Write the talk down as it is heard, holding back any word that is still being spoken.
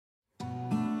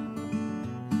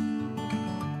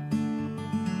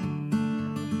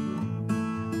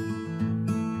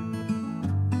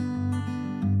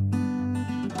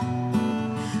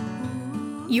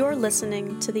You're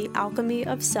listening to the Alchemy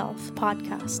of Self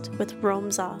podcast with Rome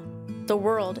Za. The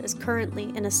world is currently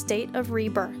in a state of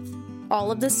rebirth.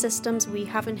 All of the systems we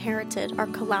have inherited are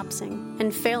collapsing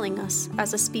and failing us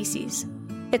as a species.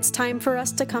 It's time for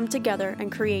us to come together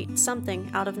and create something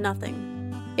out of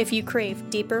nothing. If you crave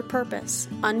deeper purpose,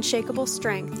 unshakable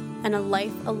strength, and a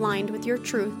life aligned with your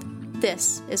truth,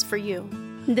 this is for you.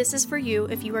 This is for you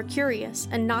if you are curious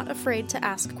and not afraid to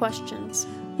ask questions.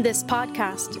 This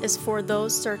podcast is for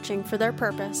those searching for their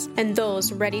purpose and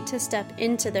those ready to step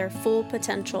into their full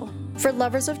potential. For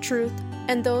lovers of truth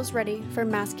and those ready for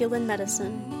masculine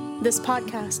medicine. This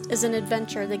podcast is an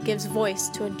adventure that gives voice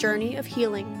to a journey of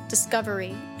healing,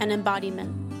 discovery, and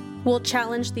embodiment. We'll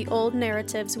challenge the old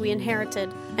narratives we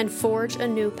inherited and forge a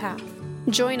new path.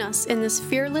 Join us in this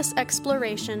fearless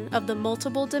exploration of the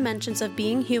multiple dimensions of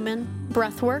being human,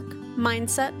 breathwork,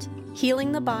 mindset,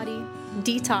 healing the body,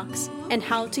 detox, and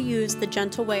how to use the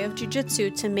gentle way of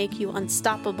jiu-jitsu to make you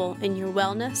unstoppable in your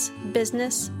wellness,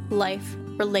 business, life,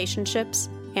 relationships,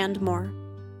 and more.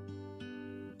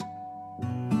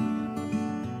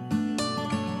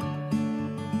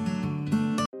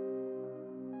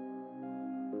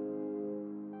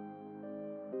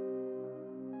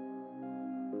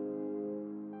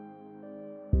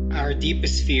 Our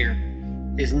deepest fear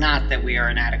is not that we are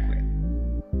inadequate.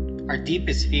 Our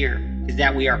deepest fear is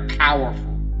that we are powerful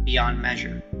beyond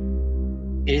measure.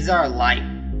 It is our light,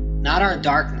 not our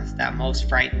darkness, that most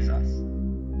frightens us.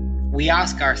 We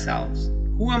ask ourselves,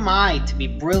 who am I to be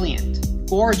brilliant,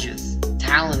 gorgeous,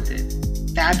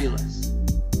 talented, fabulous?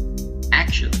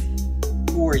 Actually,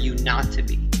 who are you not to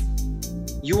be?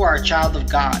 You are a child of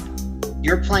God.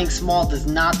 Your playing small does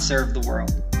not serve the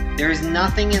world. There is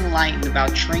nothing enlightened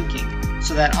about shrinking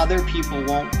so that other people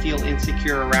won't feel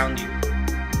insecure around you.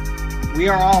 We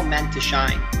are all meant to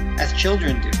shine, as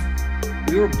children do.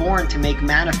 We were born to make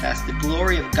manifest the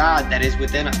glory of God that is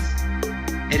within us.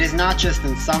 It is not just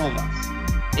in some of us,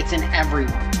 it's in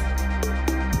everyone.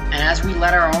 And as we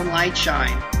let our own light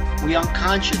shine, we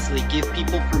unconsciously give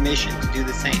people permission to do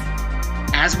the same.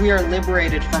 As we are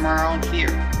liberated from our own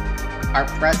fear, our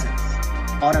presence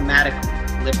automatically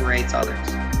liberates others.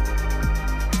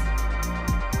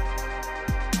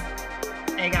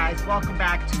 Hey guys, welcome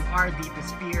back to Our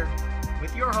Deepest Fear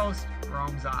with your host,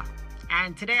 Rome Za.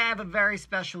 And today I have a very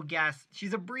special guest.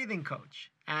 She's a breathing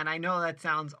coach. And I know that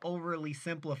sounds overly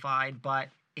simplified, but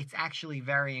it's actually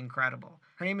very incredible.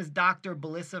 Her name is Dr.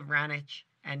 Belisa Vranich,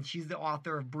 and she's the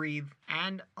author of Breathe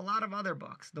and a lot of other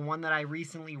books. The one that I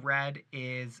recently read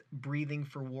is Breathing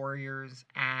for Warriors,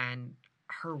 and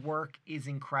her work is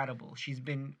incredible. She's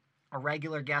been a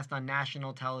regular guest on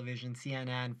national television,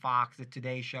 CNN, Fox, The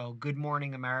Today Show, Good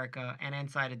Morning America, and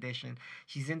Inside Edition.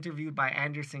 She's interviewed by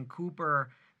Anderson Cooper,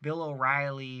 Bill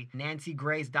O'Reilly, Nancy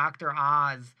Grace, Dr.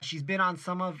 Oz. She's been on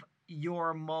some of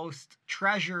your most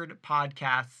treasured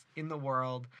podcasts in the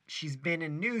world. She's been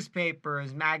in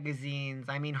newspapers, magazines.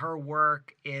 I mean, her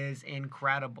work is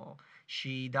incredible.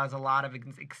 She does a lot of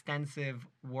extensive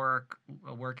work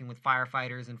working with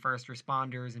firefighters and first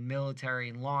responders and military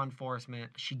and law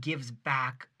enforcement. She gives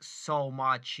back so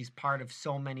much. She's part of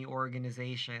so many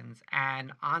organizations.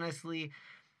 And honestly,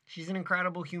 she's an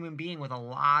incredible human being with a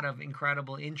lot of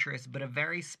incredible interests, but a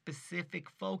very specific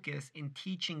focus in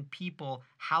teaching people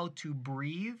how to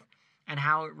breathe and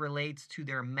how it relates to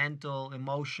their mental,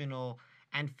 emotional,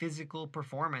 and physical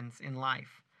performance in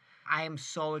life. I am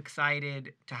so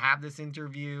excited to have this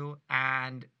interview,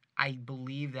 and I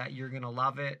believe that you're going to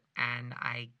love it, and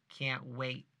I can't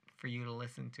wait for you to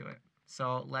listen to it.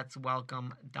 So let's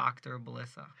welcome Dr.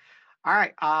 Belisa. All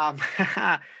right.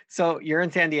 So you're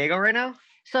in San Diego right now?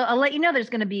 So I'll let you know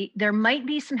there might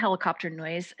be some helicopter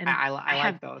noise. And I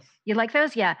like those. You like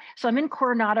those? Yeah. So I'm in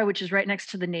Coronado, which is right next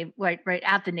to the right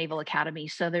at the Naval Academy.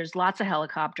 So there's lots of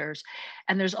helicopters,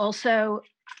 and there's also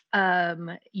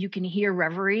you can hear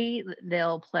Reverie.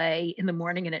 They'll play in the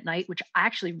morning and at night, which I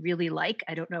actually really like.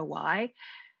 I don't know why.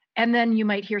 And then you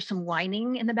might hear some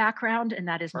whining in the background, and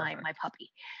that is my puppy.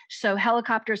 So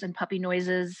helicopters and puppy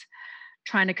noises,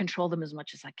 trying to control them as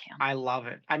much as I can. I love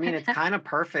it. I mean, it's kind of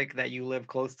perfect that you live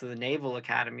close to the Naval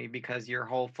Academy because your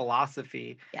whole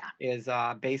philosophy is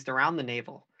based around the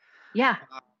naval. Yeah.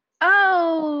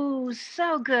 Oh,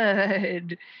 so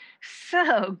good.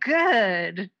 So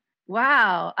good.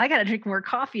 Wow. I got to drink more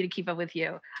coffee to keep up with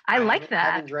you. I like that.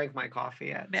 I haven't drank my coffee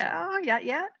yet. So. No,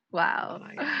 yet? Wow.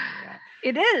 Not yet.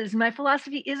 It is. My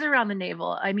philosophy is around the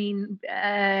naval. I mean,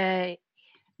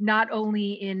 not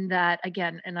only in that,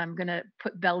 again, and I'm going to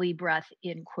put belly breath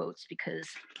in quotes because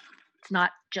it's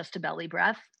not just a belly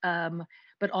breath,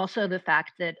 but also the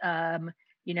fact that,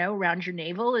 around your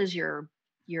navel is your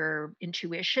your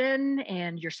intuition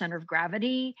and your center of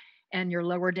gravity and your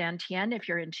lower dantian if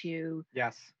you're into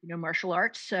Yes. martial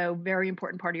arts. So very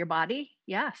important part of your body.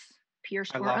 Yes,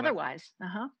 pierced I or love it. otherwise.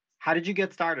 Uh-huh. How did you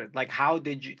get started? Like,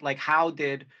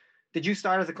 did you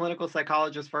start as a clinical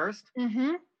psychologist first?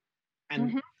 Mm-hmm.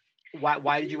 And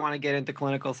why did you want to get into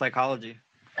clinical psychology?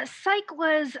 Psych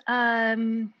was,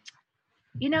 I'd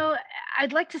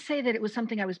like to say that it was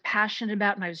something I was passionate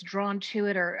about and I was drawn to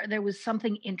it, or there was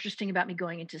something interesting about me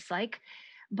going into psych.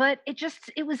 But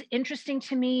it was interesting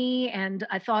to me. And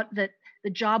I thought that the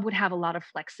job would have a lot of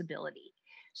flexibility.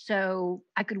 So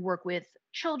I could work with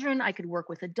children, I could work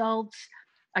with adults,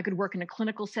 I could work in a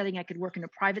clinical setting, I could work in a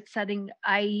private setting.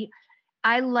 I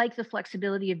like the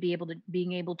flexibility of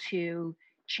being able to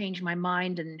change my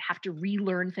mind and have to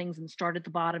relearn things and start at the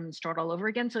bottom and start all over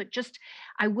again. So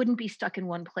I wouldn't be stuck in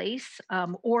one place,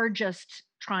 or just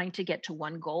trying to get to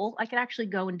one goal. I could actually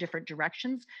go in different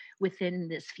directions within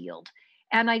this field.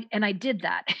 And I did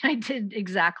that. I did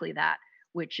exactly that,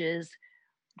 which is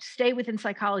stay within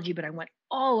psychology, but I went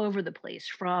all over the place,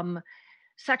 from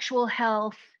sexual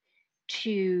health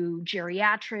to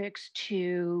geriatrics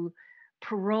to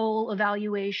parole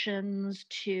evaluations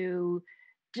to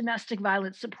domestic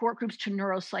violence support groups to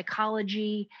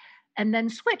neuropsychology, and then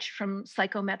switch from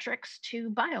psychometrics to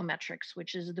biometrics,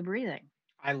 which is the breathing.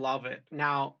 I love it.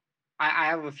 Now, I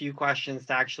have a few questions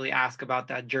to actually ask about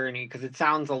that journey, because it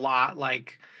sounds a lot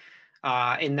like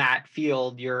in that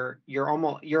field, you're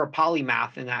a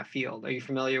polymath in that field. Are you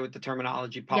familiar with the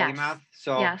terminology polymath? Yes.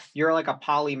 So Yes. You're like a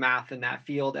polymath in that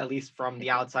field, at least from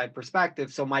the outside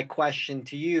perspective. So my question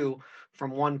to you,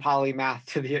 from one polymath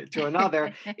to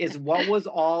another, is what was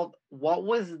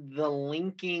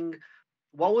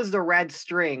the red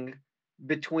string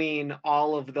between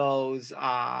all of those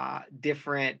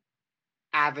different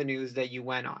avenues that you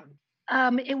went on?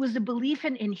 It was a belief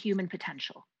in human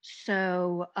potential.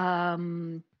 So,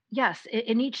 yes,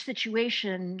 in each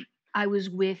situation, I was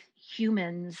with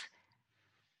humans,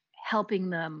 helping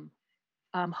them,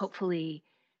 hopefully,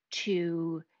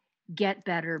 to get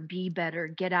better, be better,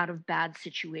 get out of bad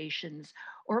situations,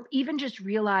 or even just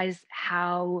realize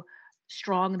how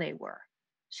strong they were.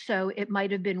 So it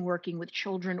might have been working with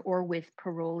children or with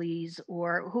parolees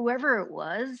or whoever it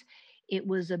was. It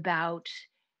was about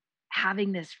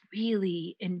having this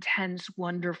really intense,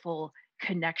 wonderful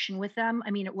connection with them.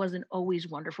 I mean, it wasn't always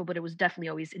wonderful, but it was definitely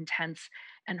always intense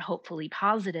and hopefully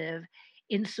positive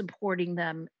in supporting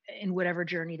them in whatever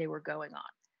journey they were going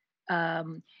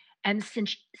on. And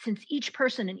since each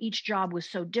person and each job was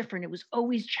so different, it was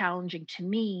always challenging to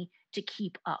me to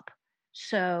keep up.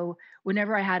 So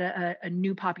whenever I had a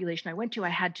new population I went to, I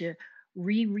had to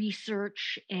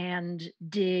research and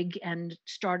dig and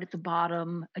start at the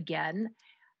bottom again,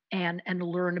 and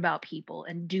learn about people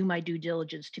and do my due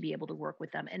diligence to be able to work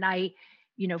with them. And I,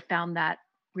 found that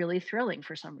really thrilling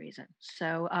for some reason.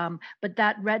 So, but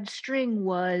that red string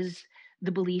was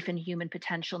the belief in human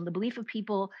potential and the belief of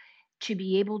people to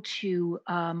be able to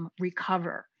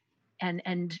recover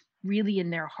and really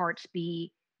in their hearts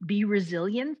be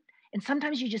resilient. And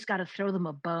sometimes you just got to throw them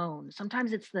a bone.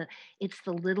 Sometimes it's the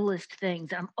littlest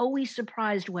things. I'm always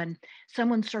surprised when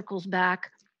someone circles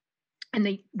back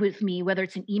and with me, whether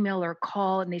it's an email or a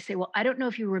call, and they say, well, I don't know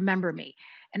if you remember me.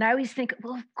 And I always think,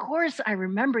 well, of course I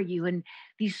remember you. And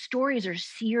these stories are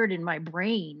seared in my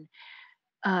brain.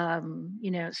 Some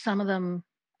of them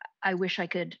I wish I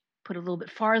could put a little bit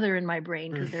farther in my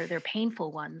brain because they're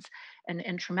painful ones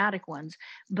and traumatic ones.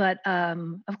 But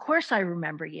of course I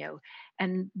remember you.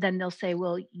 And then they'll say,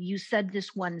 well, you said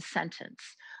this one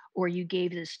sentence, or you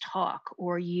gave this talk,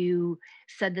 or you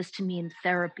said this to me in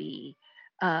therapy.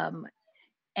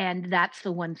 And that's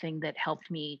the one thing that helped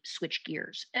me switch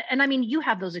gears. And I mean, you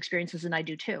have those experiences, and I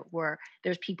do too, where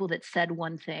there's people that said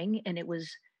one thing and it was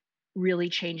really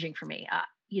changing for me.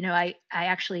 I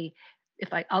actually,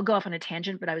 I'll go off on a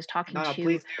tangent, but I was talking to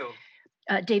please do.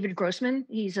 David Grossman.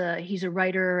 He's a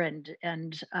writer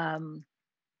and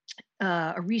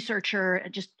a researcher,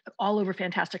 just all over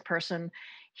fantastic person.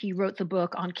 He wrote the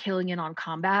book On Killing and On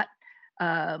Combat.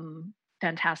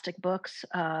 Fantastic books,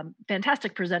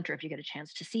 fantastic presenter if you get a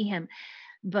chance to see him.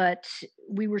 But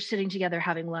we were sitting together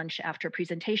having lunch after a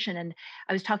presentation, and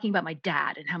I was talking about my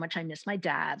dad and how much I miss my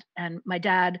dad. And my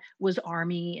dad was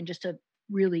Army and just a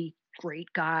really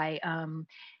great guy.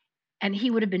 And he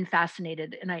would have been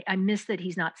fascinated. And I miss that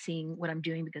he's not seeing what I'm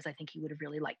doing, because I think he would have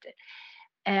really liked it.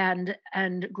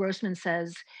 And Grossman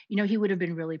says, he would have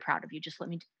been really proud of you. Just let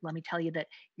me tell you that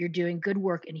you're doing good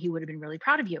work, and he would have been really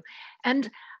proud of you. And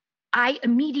I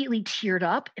immediately teared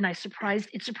up, and it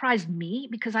surprised me,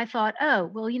 because I thought,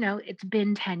 oh, well, it's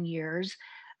been 10 years.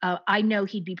 I know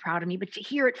he'd be proud of me, but to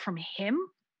hear it from him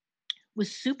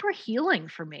was super healing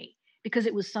for me, because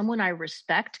it was someone I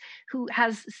respect who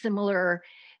has similar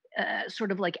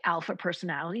sort of like alpha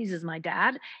personalities as my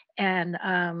dad. And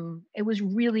it was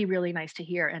really, really nice to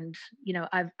hear. And,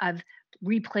 I've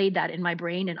replayed that in my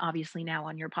brain, and obviously now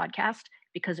on your podcast,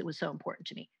 because it was so important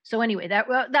to me. So anyway, that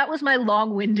was my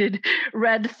long-winded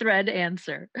red thread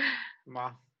answer.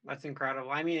 Wow, that's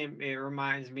incredible. I mean, it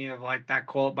reminds me of like that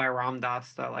quote by Ram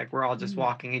Dass that like we're all just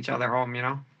walking each other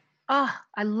home, Oh,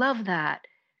 I love that.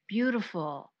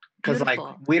 Beautiful. Because like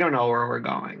we don't know where we're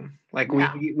going. Like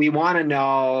No. we want to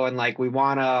know, and like we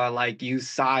want to like use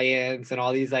science and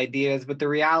all these ideas, but the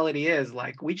reality is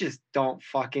like we just don't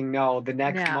fucking know the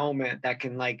next moment that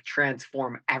can like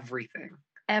transform everything.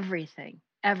 Everything.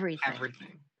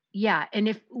 Yeah, and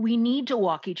if we need to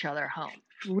walk each other home,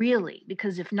 really,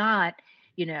 because if not,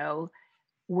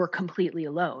 we're completely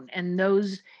alone. And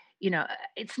those,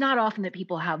 it's not often that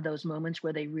people have those moments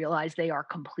where they realize they are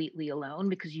completely alone,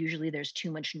 because usually there's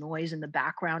too much noise in the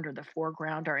background or the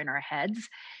foreground or in our heads.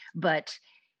 But,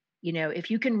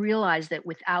 if you can realize that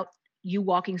without you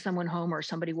walking someone home or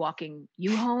somebody walking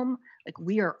you home, like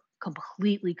we are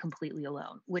completely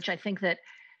alone, which I think that,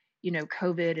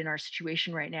 COVID in our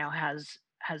situation right now has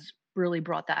really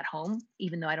brought that home,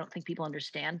 even though I don't think people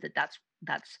understand that that's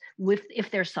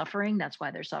if they're suffering, that's why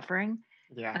they're suffering.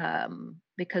 Yeah.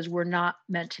 Because we're not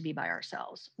meant to be by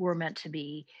ourselves. We're meant to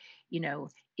be,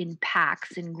 in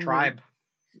packs, in groups, tribe,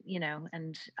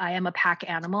 and I am a pack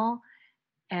animal.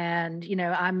 And,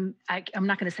 I'm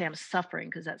not going to say I'm suffering,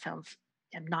 because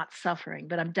I'm not suffering,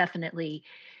 but I'm definitely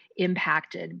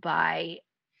impacted by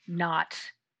not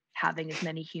having as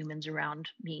many humans around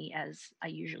me as I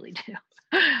usually do.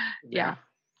 Yeah.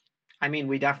 I mean,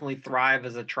 we definitely thrive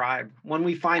as a tribe when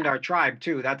we find our tribe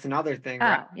too. That's another thing,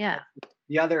 right? Yeah.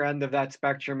 The other end of that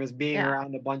spectrum is being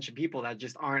around a bunch of people that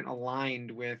just aren't aligned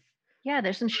with. Yeah,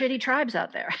 there's some shitty tribes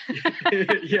out there.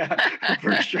 Yeah,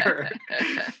 for sure.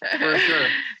 For sure.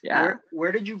 Yeah.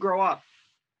 Where did you grow up?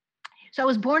 So I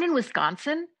was born in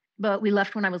Wisconsin, but we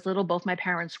left when I was little. Both my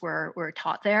parents were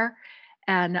taught there.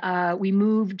 And we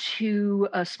moved to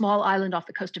a small island off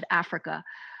the coast of Africa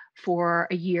for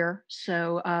a year.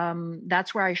 So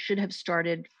that's where I should have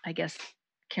started, I guess,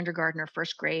 kindergarten or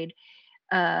first grade.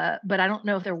 But I don't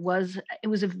know if it was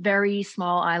a very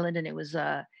small island, and it was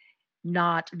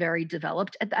not very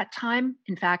developed at that time.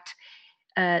 In fact,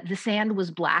 the sand was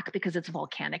black because it's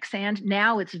volcanic sand.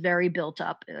 Now it's very built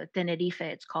up, Tenerife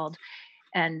it's called,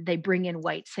 and they bring in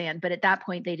white sand. But at that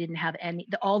point, they didn't have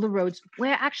all the roads.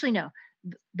 Well, actually, no.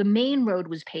 The main road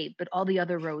was paved, but all the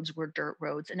other roads were dirt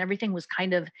roads, and everything was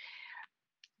kind of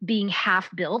being half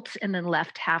built and then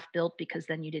left half built, because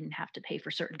then you didn't have to pay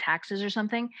for certain taxes or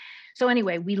something. So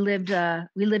anyway, we lived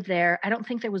there. I don't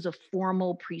think there was a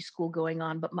formal preschool going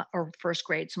on, or first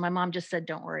grade. So my mom just said,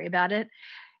 don't worry about it.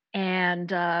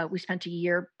 And we spent a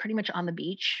year pretty much on the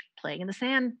beach playing in the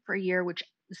sand for a year, which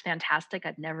was fantastic.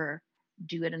 I'd never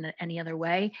do it in any other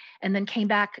way. And then came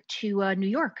back to New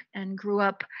York and grew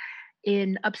up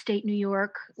in upstate New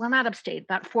York. Well, not upstate,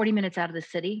 about 40 minutes out of the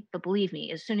city. But believe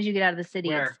me, as soon as you get out of the city,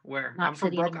 where? I'm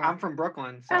from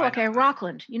Brooklyn. So okay,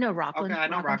 Rockland. You know Rockland. Okay, I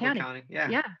know Rockland County.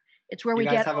 Yeah. It's where you we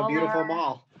guys get have a beautiful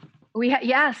mall.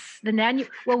 Yes, the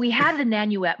we had the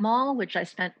Nanuet Mall, which I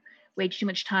spent way too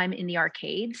much time in the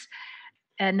arcades.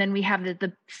 And then we have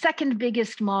the second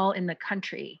biggest mall in the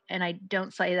country. And I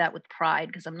don't say that with pride,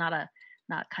 because I'm not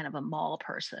kind of a mall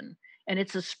person. And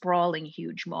it's a sprawling,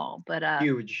 huge mall, but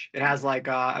huge. It has like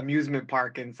a amusement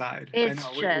park inside. It's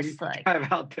just like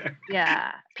drive out there.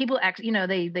 Yeah, people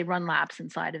they run laps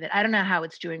inside of it. I don't know how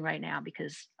it's doing right now,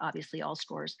 because obviously all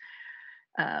stores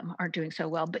aren't doing so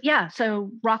well. But yeah,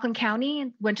 so Rockland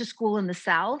County, went to school in the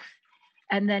South,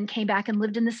 and then came back and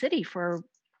lived in the city for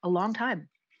a long time,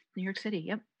 New York City.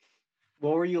 Yep.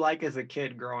 What were you like as a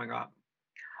kid growing up?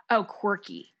 Oh,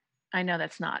 quirky. I know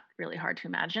that's not really hard to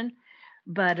imagine.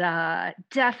 But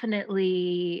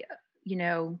definitely,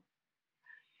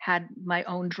 had my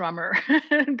own drummer,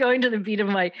 going to the beat of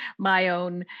my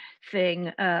own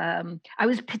thing. I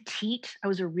was petite. I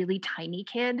was a really tiny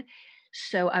kid,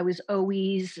 so I was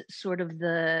always sort of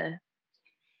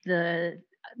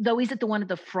always at the one at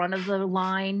the front of the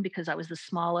line, because I was the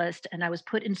smallest, and I was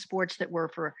put in sports that were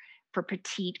for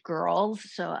petite girls.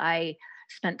 So I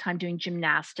spent time doing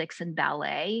gymnastics and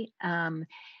ballet.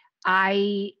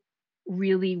 I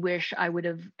really wish I would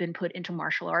have been put into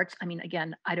martial arts. I mean,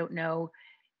 again, I don't know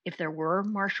if there were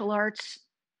martial arts,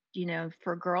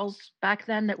 for girls back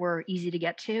then that were easy to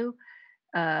get to.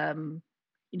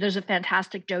 There's a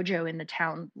fantastic dojo in the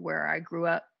town where I grew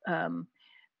up,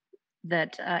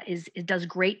 that it does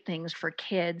great things for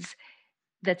kids.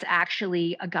 That's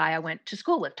actually a guy I went to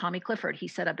school with, Tommy Clifford. He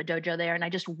set up a dojo there, and I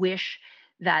just wish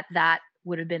that that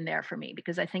would have been there for me,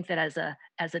 because I think that as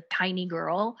a tiny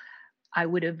girl, I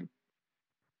would have,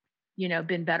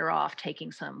 been better off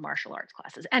taking some martial arts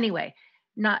classes. Anyway,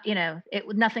 not,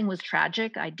 nothing was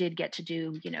tragic. I did get to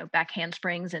do, back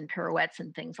handsprings and pirouettes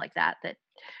and things like that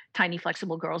tiny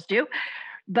flexible girls do.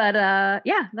 But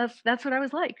yeah, that's what I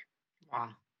was like. Wow.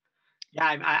 Yeah,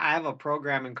 I have a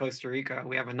program in Costa Rica.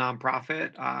 We have a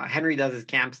nonprofit. Henry does his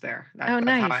camps there.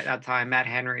 Nice. That's how I met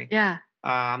Henry. Yeah.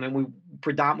 And we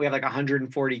have like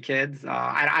 140 kids.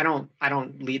 I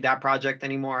don't lead that project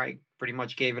anymore. I pretty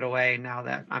much gave it away now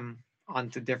that I'm on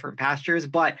to different pastures.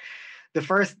 But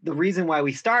the reason why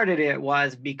we started it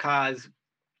was because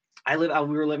we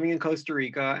were living in Costa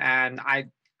Rica, and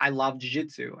I love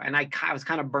jiu-jitsu, and I was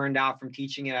kind of burned out from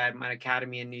teaching it at my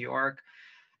academy in New York.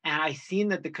 And I seen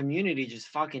that the community just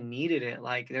fucking needed it.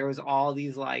 Like, there was all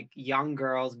these like young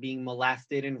girls being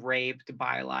molested and raped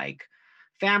by like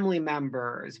family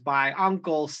members, by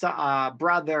uncle,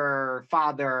 brother,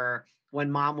 father,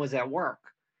 when mom was at work.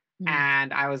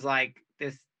 And I was like,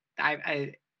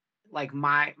 I like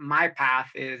my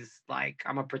path is like,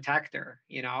 I'm a protector,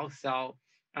 so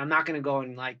I'm not going to go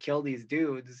and like kill these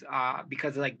dudes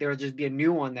because like there'll just be a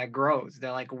new one that grows.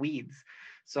 They're like weeds.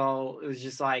 So it was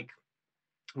just like,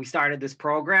 we started this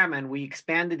program and we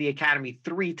expanded the academy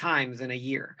 3 times in a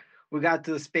year. We got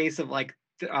to the space of like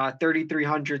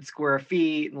 3,300 square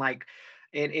feet. And like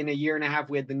in a year and a half,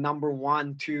 we had the number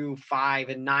 1, 2, 5,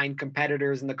 and 9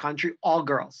 competitors in the country, all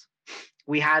girls.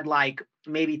 We had like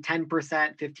maybe 10%,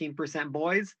 15%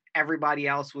 boys. Everybody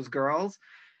else was girls.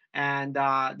 And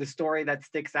the story that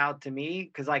sticks out to me,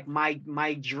 because like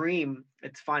my dream,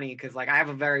 it's funny because like I have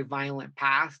a very violent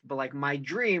past, but like my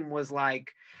dream was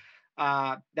like,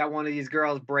 that one of these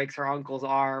girls breaks her uncle's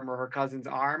arm or her cousin's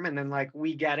arm, and then like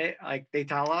we get it, like they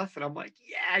tell us, and I'm like,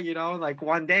 yeah, like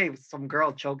one day some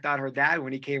girl choked out her dad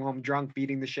when he came home drunk,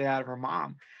 beating the shit out of her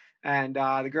mom. And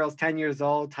the girl's 10 years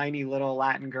old, tiny little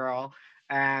Latin girl.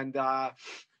 And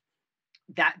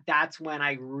that's when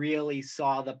I really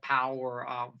saw the power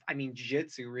of,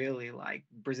 jiu-jitsu. Really, like,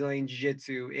 Brazilian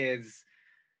jiu-jitsu is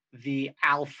the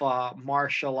alpha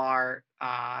martial art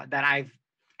that I've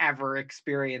ever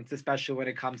experienced, especially when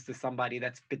it comes to somebody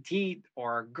that's petite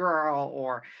or a girl,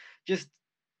 or just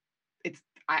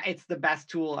it's the best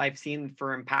tool I've seen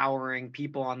for empowering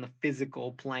people on the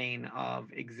physical plane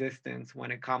of existence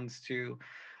when it comes to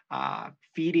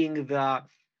feeding the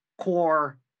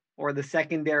core or the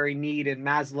secondary need in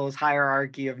Maslow's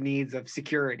hierarchy of needs of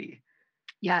security.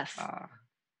 Yes.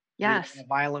 Yes. In a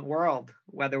violent world,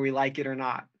 whether we like it or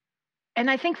not. And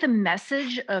I think the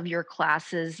message of your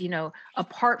classes,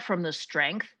 apart from the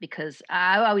strength, because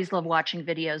I always love watching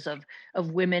videos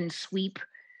of women sweep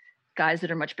guys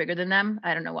that are much bigger than them.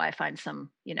 I don't know why I find some,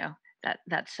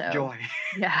 that's so joy.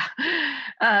 Yeah.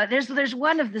 There's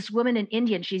one of this woman in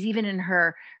India, and she's even in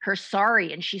her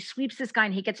sari, and she sweeps this guy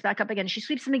and he gets back up again. And she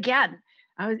sweeps him again.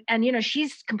 And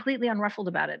she's completely unruffled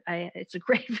about it. It's a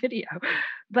great video,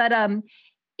 but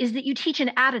is that you teach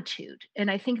an attitude. And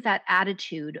I think that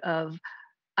attitude of,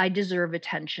 I deserve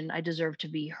attention, I deserve to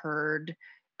be heard,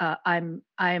 I'm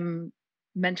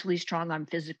mentally strong, I'm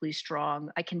physically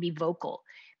strong, I can be vocal.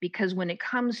 Because when it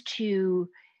comes to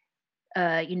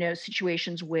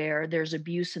situations where there's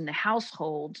abuse in the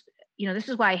household, this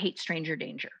is why I hate stranger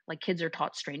danger. Like, kids are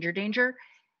taught stranger danger.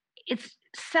 It's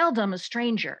seldom a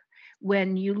stranger.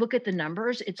 When you look at the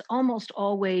numbers, it's almost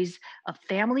always a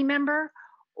family member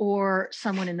or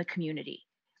someone in the community.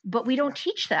 But we don't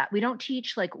teach that. We don't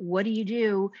teach, like, what do you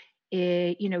do?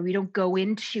 We don't go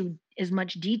into as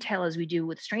much detail as we do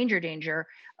with stranger danger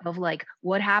of like,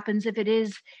 what happens if it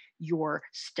is your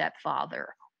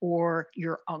stepfather or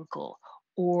your uncle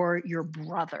or your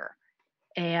brother.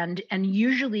 And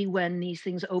usually when these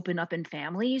things open up in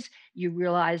families, you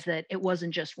realize that it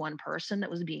wasn't just one person that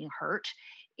was being hurt.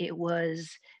 It was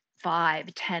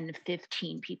 5, 10,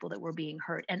 15 people that were being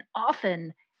hurt. And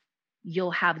often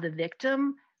you'll have the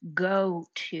victim go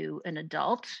to an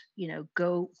adult,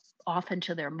 go often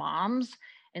to their moms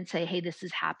and say, hey, this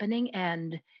is happening.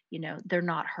 And, they're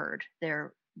not heard.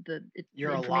 The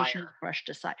information is brushed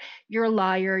aside. You're a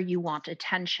liar. You want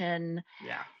attention.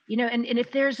 Yeah. And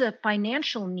if there's a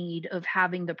financial need of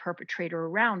having the perpetrator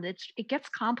around, it gets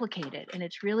complicated, and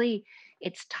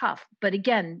it's tough. But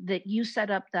again, that you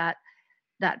set up that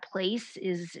place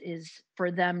is for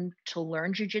them to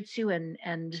learn jiu-jitsu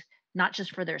and not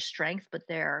just for their strength, but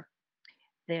their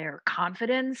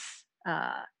confidence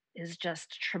is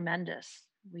just tremendous.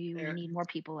 We need more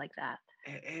people like that.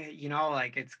 You know,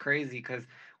 like it's crazy because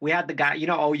we had the guy, you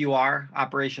know, OUR,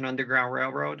 Operation Underground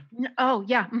Railroad. Oh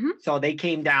yeah. So they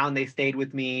came down, they stayed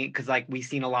with me because like we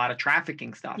seen a lot of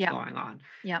trafficking stuff Yeah. going on.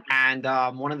 Yeah. And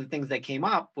one of the things that came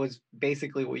up was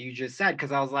basically what you just said,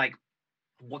 because I was like,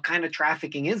 what kind of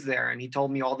trafficking is there? And he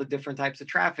told me all the different types of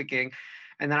trafficking.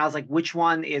 And then I was like, which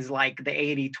one is like the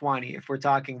 80-20 if we're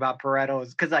talking about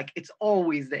Pareto's? Because like it's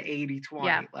always the 80-20,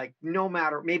 Yeah. like no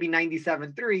matter, maybe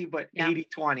 97-3, but Yeah.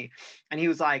 80-20. And he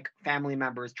was like, family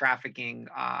members trafficking,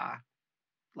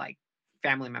 like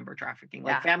family member trafficking,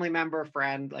 like Yeah. family member,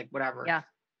 friend, like whatever, Yeah.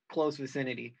 close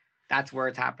vicinity. That's where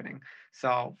it's happening.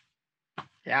 So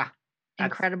yeah.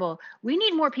 Incredible. We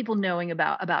need more people knowing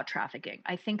about trafficking.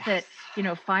 I think that, you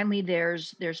know, finally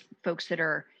there's folks that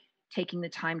are taking the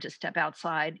time to step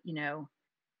outside, you know,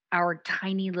 our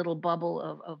tiny little bubble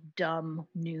of dumb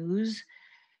news,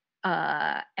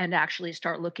 and actually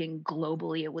start looking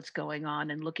globally at what's going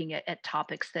on and looking at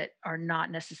topics that are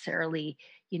not necessarily,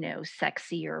 you know,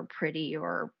 sexy or pretty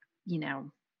or, you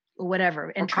know, whatever.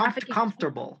 And trafficking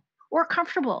comfortable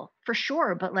for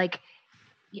sure. But like,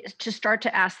 to start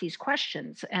to ask these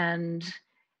questions. And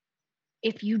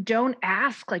if you don't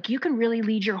ask, like you can really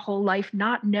lead your whole life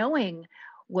not knowing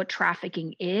what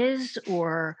trafficking is,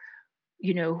 or,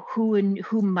 you know,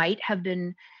 who might have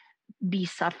be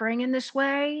suffering in this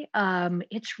way.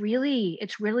 It's really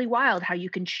wild how you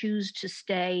can choose to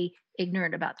stay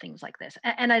ignorant about things like this.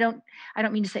 And I don't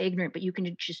mean to say ignorant, but you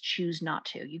can just choose not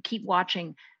to. You keep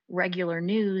watching regular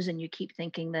news and you keep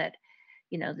thinking that,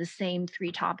 you know, the same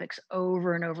three topics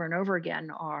over and over and over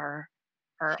again are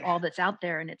all that's out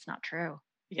there, and it's not true.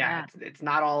 Yeah. It's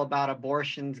not all about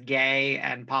abortions, gay,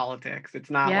 and politics. It's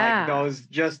not like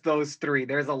those three.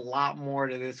 There's a lot more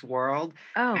to this world.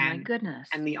 Oh my goodness.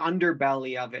 And the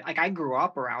underbelly of it. Like I grew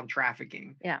up around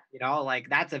trafficking. Yeah. You know, like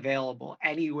that's available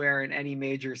anywhere in any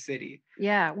major city.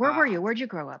 Yeah. Where were you? Where'd you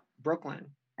grow up? Brooklyn.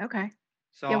 Okay.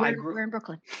 So yeah, we're in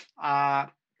Brooklyn.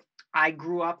 I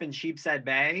grew up in Sheepshead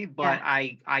Bay, but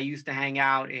I used to hang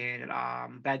out in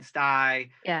Bed-Stuy,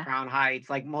 Crown Heights.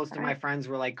 Like most of my friends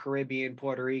were like Caribbean,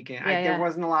 Puerto Rican. There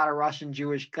wasn't a lot of Russian,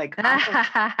 Jewish. Like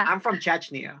I'm from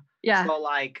Chechnya. Yeah. So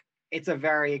like it's a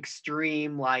very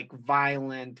extreme, like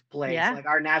violent place. Yeah. Like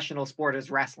our national sport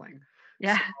is wrestling.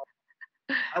 Yeah. So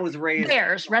I was raised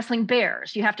wrestling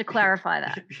bears. You have to clarify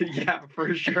that. Yeah,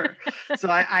 for sure. So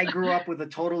I grew up with a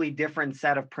totally different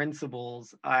set of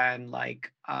principles and like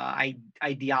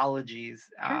ideologies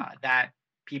that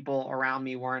people around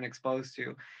me weren't exposed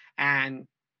to, and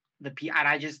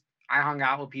I hung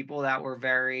out with people that were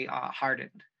very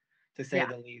hardened, to say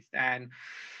the least, and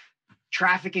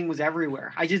trafficking was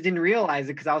everywhere. I just didn't realize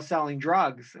it because I was selling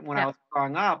drugs when I was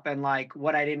growing up. And like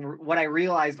what I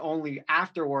realized only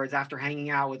afterwards, after hanging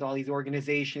out with all these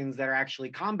organizations that are actually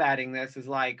combating this, is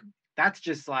like, that's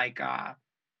just like,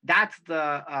 that's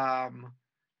the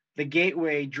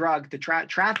gateway drug to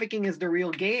trafficking is the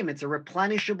real game. It's a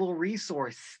replenishable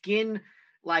resource. Skin,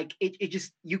 like it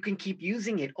just, you can keep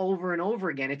using it over and over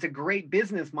again. It's a great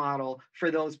business model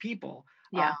for those people.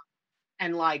 Yeah.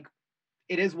 And like,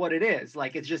 it is what it is.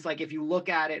 Like, it's just like, if you look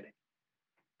at it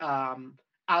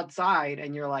outside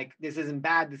and you're like, this isn't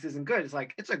bad, this isn't good. It's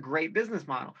like, it's a great business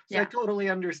model. So I totally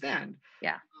understand.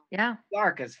 Yeah. Yeah.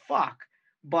 Dark as fuck,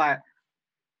 but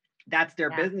that's their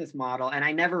business model. And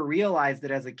I never realized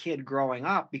it as a kid growing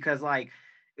up, because like,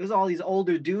 it was all these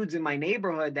older dudes in my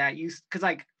neighborhood that used, cause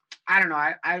like, I don't know.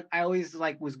 I always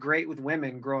like was great with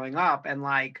women growing up, and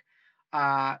like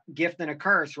gift and a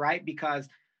curse, right? Because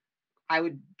I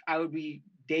would be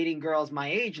dating girls my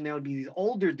age, and there would be these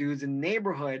older dudes in the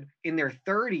neighborhood in their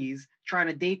 30s trying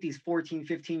to date these 14,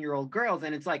 15-year-old girls.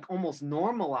 And it's like almost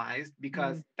normalized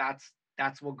because that's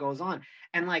what goes on.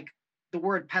 And like the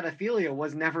word pedophilia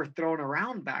was never thrown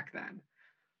around back then,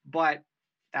 but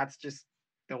that's just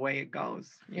the way it goes.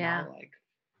 You know, like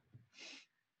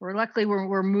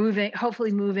we're moving,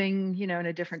 hopefully moving, you know, in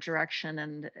a different direction,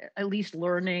 and at least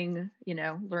learning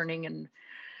and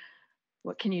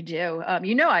what can you do?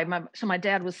 You know, so my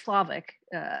dad was Slavic,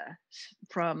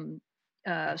 from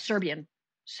Serbian.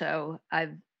 So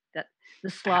the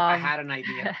Slav. I had an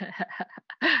idea.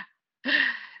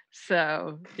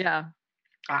 So yeah.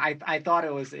 I thought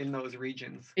it was in those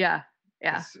regions. Yeah.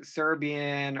 Yeah.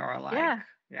 Serbian or like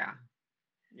yeah.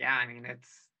 I mean, it's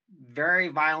very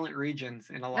violent regions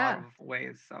in a lot of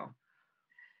ways.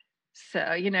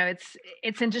 So you know, it's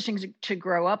interesting to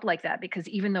grow up like that, because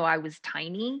even though I was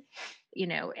tiny, you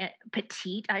know,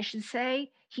 petite, I should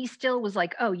say, he still was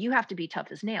like, oh, you have to be tough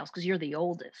as nails because you're the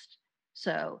oldest.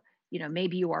 So, you know,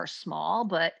 maybe you are small,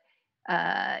 but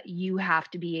you have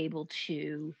to be able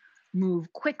to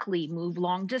move quickly, move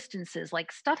long distances,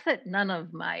 like stuff that none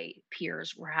of my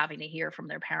peers were having to hear from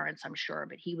their parents, I'm sure.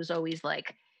 But he was always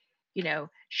like,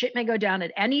 shit may go down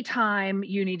at any time.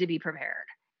 You need to be prepared,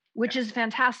 which is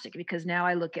fantastic because now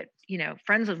I look at,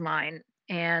 friends of mine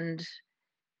and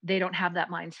they don't have that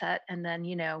mindset. And then,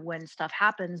 when stuff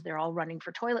happens, they're all running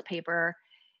for toilet paper,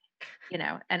 and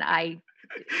I.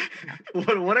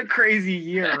 What a crazy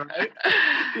year, right?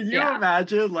 Can you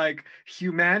imagine, like,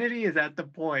 humanity is at the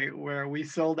point where we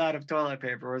sold out of toilet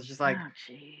paper. It's just like,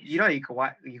 you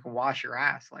can wash your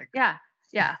ass, like,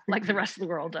 yeah, like the rest of the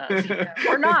world does,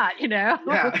 or not, yeah,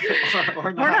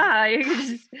 or not.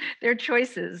 Their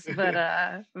choices. But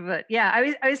yeah,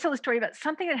 I always tell the story about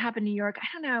something that happened in New York. I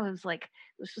don't know, it was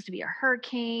supposed to be a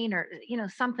hurricane or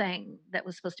something that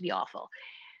was supposed to be awful.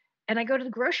 And I go to the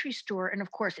grocery store, and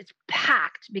of course it's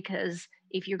packed because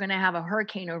if you're going to have a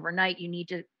hurricane overnight, you need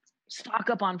to stock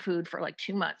up on food for like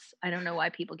 2 months. I don't know why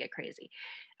people get crazy.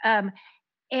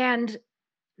 And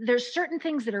there's certain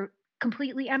things that are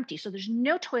completely empty. So there's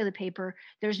no toilet paper.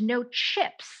 There's no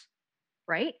chips,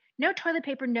 right? No toilet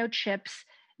paper, no chips.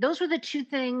 Those were the two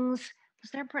things.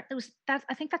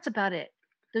 I think that's about it.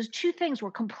 Those two things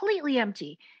were completely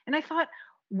empty. And I thought,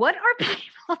 what are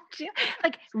people doing?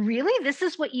 Like, really? This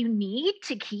is what you need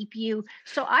to keep you?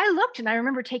 So I looked and I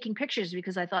remember taking pictures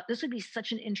because I thought this would be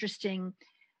such an interesting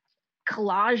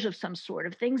collage of some sort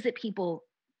of things that people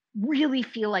really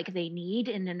feel like they need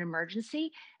in an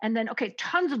emergency. And then, okay,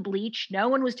 tons of bleach. No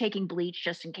one was taking bleach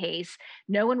just in case.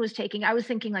 I was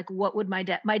thinking like, what would my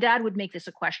dad would make this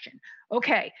a question.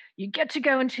 Okay, you get to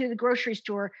go into the grocery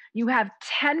store. You have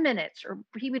 10 minutes, or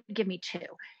he would give me 2.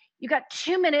 You got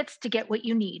 2 minutes to get what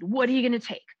you need. What are you going to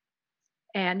take?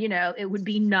 And, it would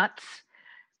be nuts,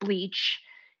 bleach,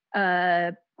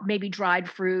 maybe dried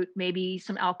fruit, maybe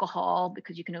some alcohol,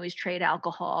 because you can always trade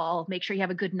alcohol. Make sure you have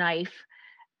a good knife.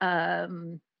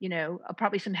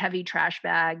 Probably some heavy trash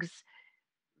bags,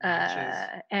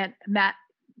 and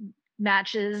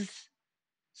matches,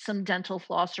 some dental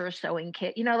floss or a sewing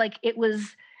kit, it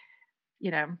was,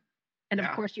 and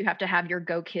of course you have to have your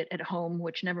go kit at home,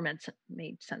 which never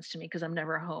made sense to me because I'm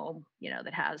never home,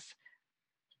 that has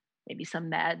maybe some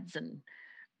meds and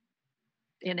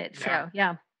in it. Yeah. So,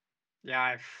 yeah.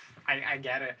 Yeah, I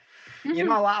get it.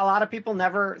 Mm-hmm. A lot of people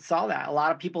never saw that. A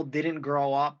lot of people didn't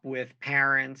grow up with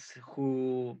parents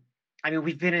who,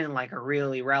 we've been in like a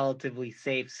really relatively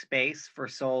safe space for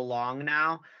so long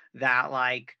now that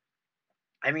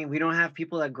we don't have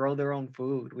people that grow their own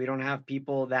food. We don't have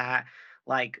people that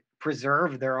like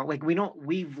preserve their own,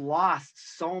 we've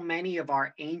lost so many of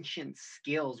our ancient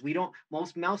skills.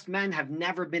 Most men have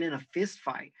never been in a fist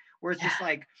fight where it's just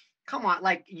like, come on,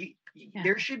 like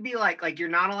there should be like you're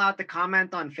not allowed to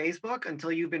comment on Facebook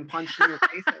until you've been punched in your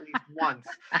face at least once.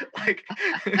 Like,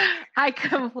 I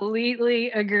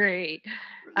completely agree.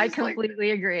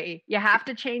 Agree. You have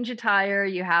to change a tire.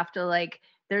 You have to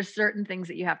there's certain things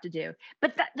that you have to do,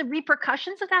 but the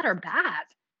repercussions of that are bad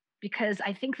because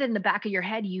I think that in the back of your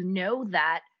head,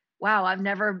 that, wow, I've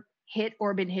never hit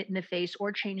or been hit in the face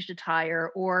or changed a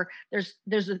tire, or there's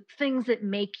things that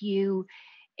make you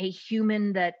a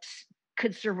human that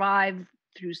could survive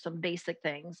through some basic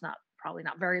things, probably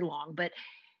not very long,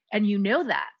 and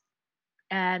that.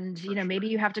 And, maybe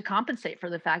you have to compensate for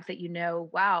the fact that,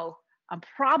 wow, I'm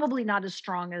probably not as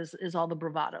strong as all the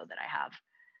bravado that I have,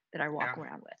 that I walk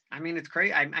around with. It's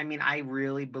crazy. I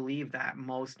really believe that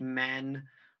most men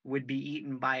would be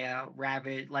eaten by a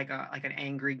rabbit, like an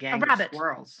angry gang of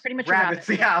squirrels. Pretty much rabbits.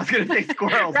 Yeah, I was gonna say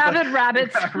squirrels.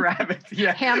 Rabbits. Rabbits.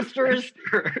 Yeah. Hamsters.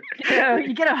 Sure.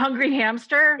 You get a hungry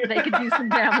hamster, they could do some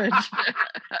damage.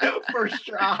 For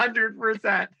sure,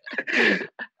 100%.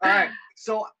 All right.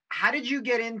 So, how did you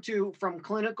get from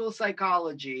clinical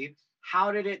psychology?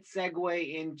 How did it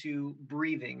segue into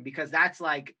breathing? Because that's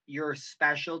like your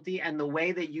specialty, and the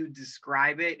way that you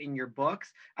describe it in your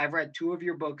books. I've read 2 of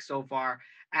your books so far,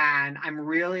 and I'm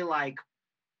really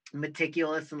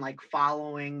meticulous and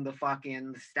following the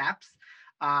fucking steps.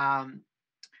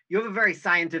 You have a very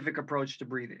scientific approach to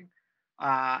breathing.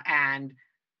 And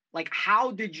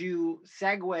how did you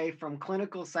segue from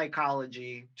clinical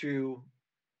psychology to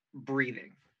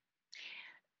breathing?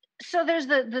 So there's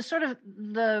the sort of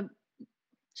the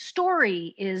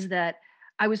story is that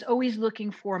I was always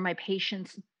looking for my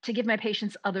patients to give my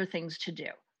patients other things to do,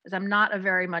 because I'm not a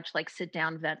very much sit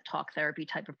down, vent, talk therapy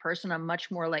type of person. I'm much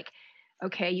more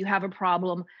okay, you have a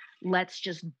problem, let's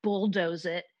just bulldoze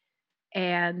it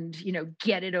and,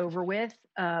 get it over with.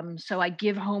 So I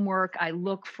give homework, I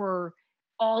look for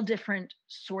all different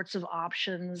sorts of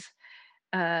options,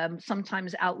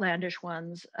 sometimes outlandish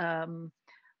ones.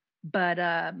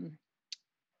 But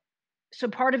So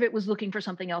part of it was looking for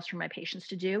something else for my patients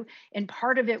to do. And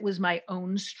part of it was my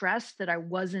own stress that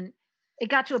it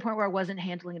got to a point where I wasn't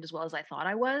handling it as well as I thought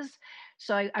I was.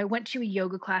 So I went to a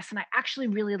yoga class and I actually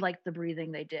really liked the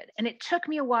breathing they did. And it took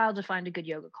me a while to find a good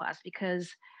yoga class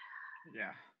because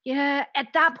yeah,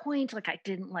 at that point, like I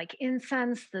didn't like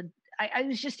incense.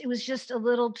 It was just a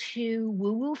little too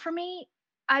woo woo for me.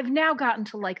 I've now gotten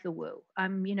to like the woo. I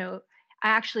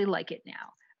actually like it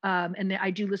now. And I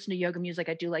do listen to yoga music.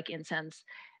 I do like incense.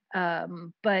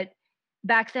 But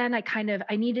back then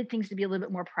I needed things to be a little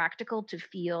bit more practical to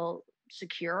feel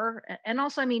secure. And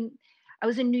also, I mean, I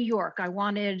was in New York. I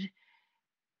wanted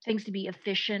things to be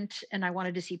efficient and I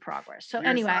wanted to see progress. So You're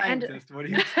anyway, a scientist. What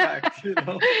do you expect?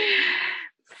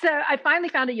 So I finally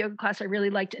found a yoga class I really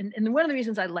liked. And one of the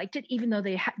reasons I liked it, even though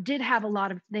they did have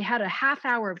they had a half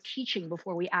hour of teaching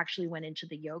before we actually went into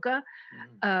the yoga,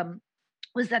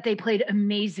 was that they played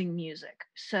amazing music.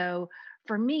 So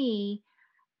for me,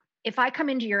 if I come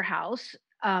into your house,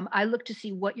 I look to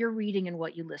see what you're reading and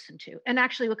what you listen to, and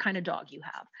actually what kind of dog you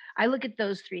have. I look at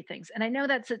those three things. And I know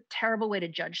that's a terrible way to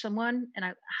judge someone. And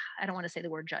I don't want to say the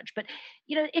word judge, but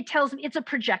it tells me it's a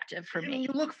projective for me.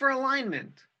 You look for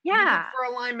alignment. Yeah. You look for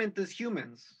alignment as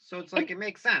humans. So it's like, it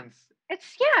makes sense.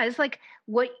 It's like,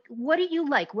 what do you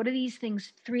like? What do these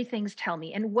three things tell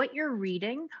me? And what you're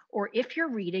reading, or if you're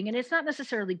reading, and it's not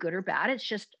necessarily good or bad, it's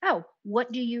just,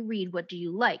 what do you read? What do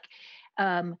you like?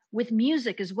 With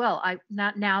music as well.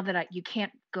 You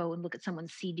can't go and look at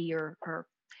someone's CD or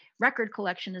record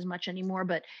collection as much anymore,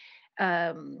 but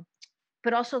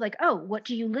also like, what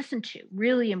do you listen to?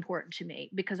 Really important to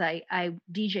me because I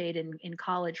DJ'd in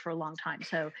college for a long time.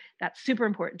 So that's super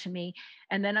important to me.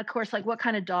 And then of course, like, what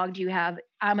kind of dog do you have?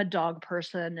 I'm a dog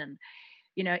person. And,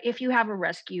 if you have a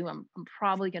rescue, I'm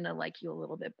probably going to like you a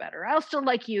little bit better. I'll still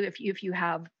like you if you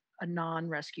have a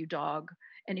non-rescue dog.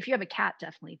 And if you have a cat,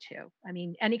 definitely too. I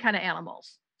mean, any kind of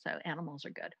animals. So animals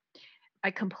are good. I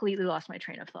completely lost my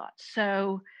train of thought.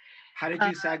 So how did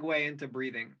you segue into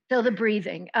breathing? So the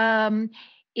breathing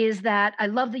is that I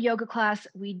love the yoga class.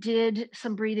 We did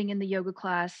some breathing in the yoga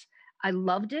class. I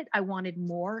loved it. I wanted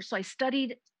more. So I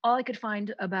studied all I could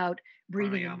find about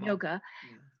breathing in yoga,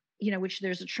 which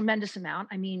there's a tremendous amount.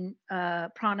 I mean,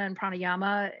 prana and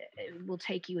pranayama will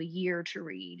take you a year to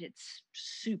read. It's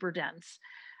super dense.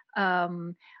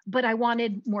 But I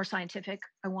wanted more scientific.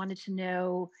 I wanted to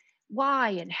know why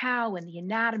and how and the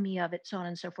anatomy of it, so on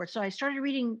and so forth. So I started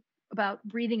reading about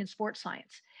breathing and sports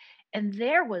science. And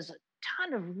there was a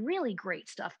ton of really great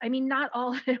stuff. I mean, not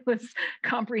all of it was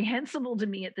comprehensible to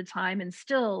me at the time. And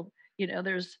still, you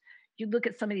look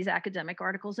at some of these academic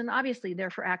articles, and obviously they're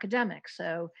for academics.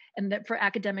 And for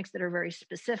academics that are very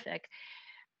specific.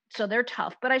 So they're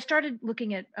tough. But I started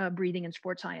looking at breathing and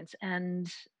sports science.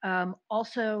 And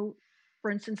also,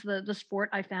 for instance, the sport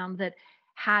I found that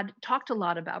had talked a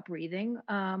lot about breathing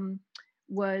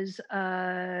was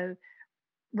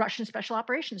Russian special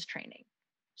operations training.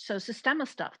 So Systema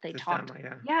stuff, they talked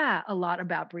a lot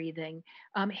about breathing.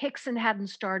 Hickson hadn't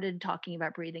started talking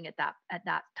about breathing at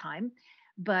that time,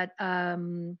 but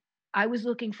I was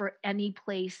looking for any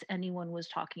place anyone was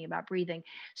talking about breathing.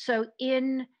 So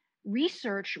in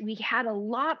research, we had a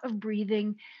lot of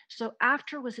breathing. So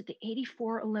was it the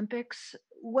 84 Olympics?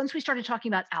 Once we started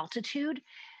talking about altitude,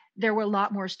 there were a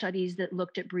lot more studies that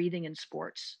looked at breathing in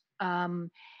sports. And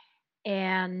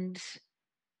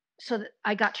so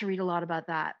I got to read a lot about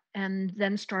that, and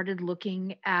then started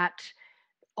looking at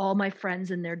all my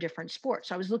friends in their different sports.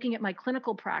 So I was looking at my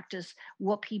clinical practice,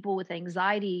 what people with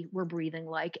anxiety were breathing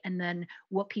like, and then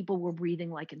what people were breathing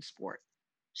like in sport.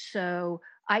 So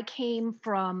I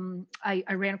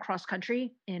ran cross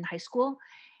country in high school,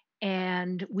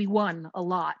 and we won a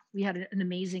lot. We had an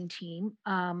amazing team.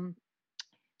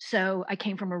 So I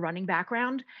came from a running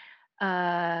background.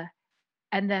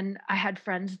 And then I had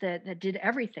friends that did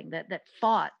everything, that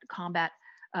fought combat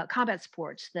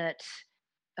sports, that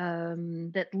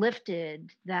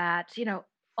lifted, that,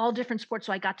 all different sports.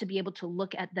 So I got to be able to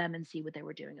look at them and see what they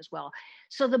were doing as well.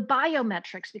 So the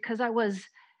biometrics, because I was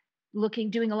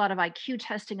doing a lot of IQ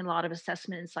testing and a lot of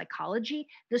assessment in psychology,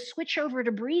 the switch over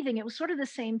to breathing, it was sort of the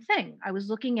same thing. I was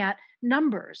looking at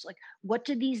numbers, like, what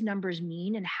do these numbers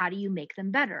mean and how do you make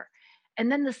them better? And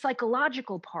then the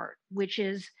psychological part, which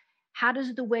is, how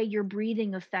does the way you're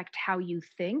breathing affect how you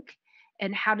think?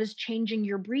 And how does changing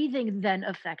your breathing then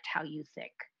affect how you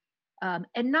think?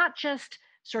 And not just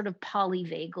sort of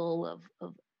polyvagal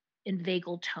in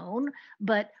vagal tone,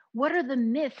 but what are the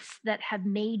myths that have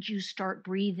made you start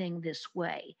breathing this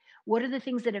way? What are the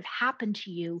things that have happened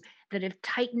to you that have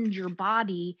tightened your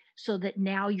body so that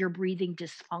now you're breathing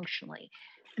dysfunctionally?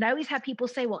 And I always have people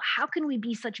say, well, how can we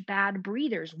be such bad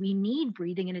breathers? We need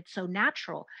breathing and it's so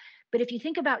natural. But if you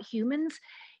think about humans,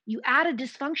 you add a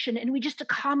dysfunction and we just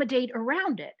accommodate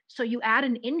around it. So you add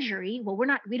an injury. Well,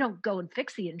 we don't go and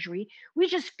fix the injury. We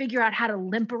just figure out how to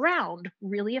limp around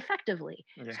really effectively.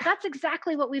 Yeah. So that's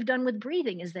exactly what we've done with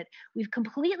breathing, is that we've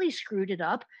completely screwed it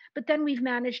up, but then we've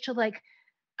managed to like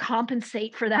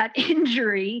compensate for that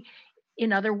injury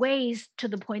in other ways to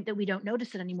the point that we don't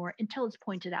notice it anymore until it's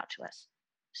pointed out to us.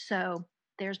 So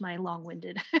there's my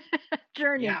long-winded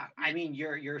journey. Yeah, I mean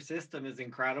your system is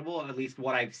incredible, at least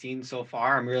what I've seen so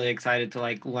far. I'm really excited to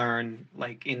like learn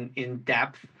like in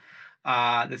depth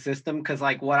the system, because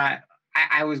like what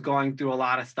I was going through a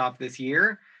lot of stuff this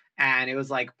year, and it was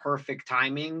like perfect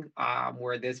timing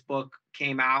where this book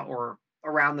came out, or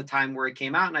around the time where it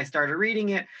came out, and I started reading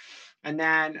it. And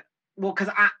then, well,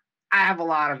 because I have a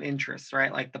lot of interests,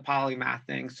 right? Like the polymath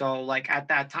thing. So like at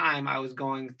that time, I was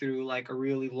going through like a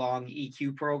really long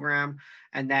EQ program.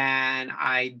 And then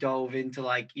I dove into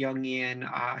like Jungian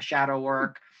shadow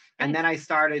work. And then I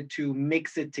started to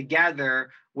mix it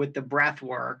together with the breath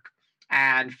work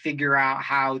and figure out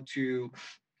how to,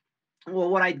 well,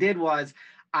 what I did was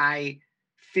I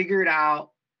figured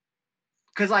out,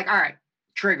 because like, all right,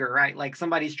 trigger, right? Like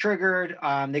somebody's triggered,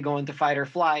 they go into fight or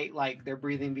flight, like their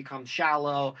breathing becomes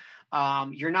shallow.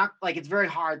 You're not like, it's very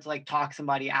hard to like talk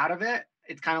somebody out of it.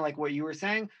 It's kind of like what you were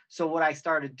saying. So what I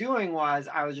started doing was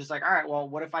I was just like, all right, well,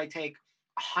 what if I take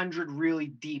 100 really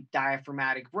deep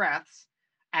diaphragmatic breaths,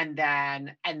 and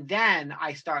then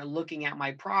I start looking at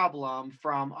my problem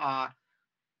from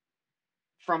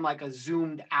like a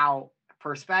zoomed out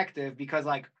perspective, because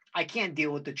like I can't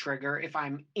deal with the trigger if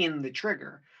I'm in the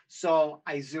trigger. So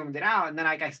I zoomed it out, and then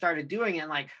like I started doing it, and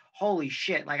like, holy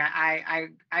shit, like I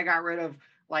got rid of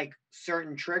like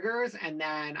certain triggers, and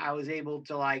then I was able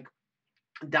to like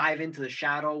dive into the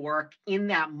shadow work in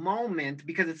that moment,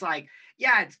 because it's like,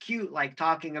 yeah, it's cute like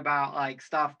talking about like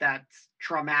stuff that's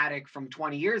traumatic from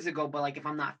 20 years ago, but like if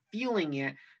I'm not feeling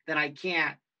it, then I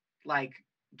can't like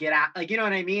get out, like, you know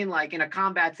what I mean? Like in a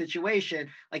combat situation,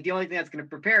 like the only thing that's going to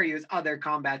prepare you is other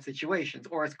combat situations,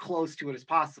 or as close to it as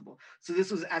possible. So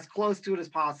this was as close to it as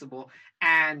possible.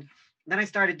 And then I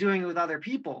started doing it with other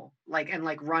people, like, and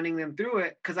like running them through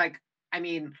it. Cause like, I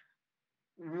mean,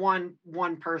 one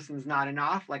person's not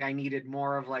enough. Like I needed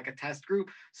more of like a test group.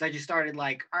 So I just started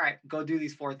like, all right, go do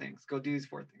these 4 things, go do these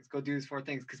 4 things, go do these 4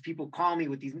 things. Cause people call me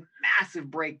with these massive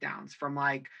breakdowns from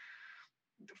like,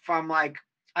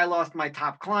 I lost my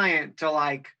top client to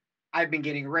like, I've been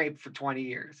getting raped for 20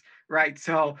 years. Right.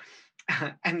 So,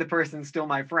 and the person's still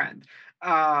my friend.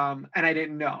 And I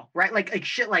didn't know, right? Like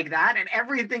shit like that and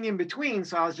everything in between.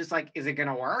 So I was just like, is it going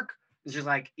to work? It's just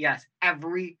like, yes,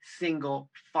 every single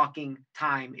fucking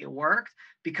time it worked,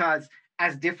 because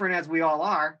as different as we all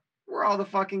are, we're all the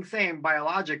fucking same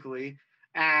biologically.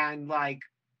 And like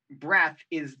breath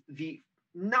is the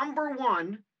number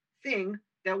one thing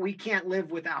that we can't live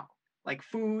without. Like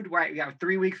food, right? We have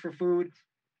 3 weeks for food,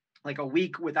 like a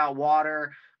week without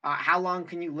water. How long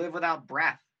can you live without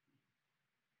breath?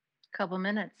 A couple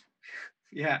minutes.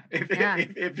 Yeah,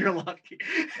 if you're lucky.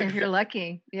 If you're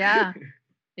lucky, yeah.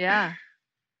 Yeah.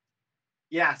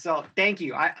 Yeah. So thank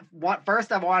you.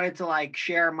 First I wanted to like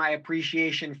share my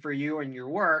appreciation for you and your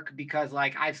work, because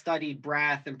like I've studied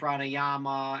breath and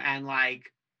pranayama, and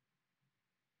like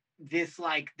this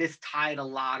tied a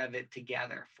lot of it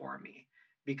together for me,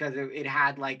 because it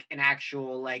had like an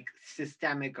actual like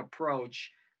systemic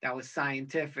approach that was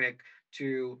scientific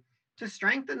to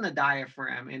strengthen the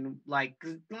diaphragm. And like,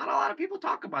 'cause not a lot of people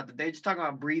talk about that. They just talk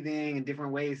about breathing and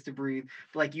different ways to breathe.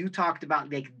 But like you talked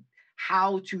about like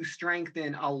how to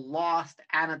strengthen a lost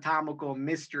anatomical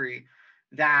mystery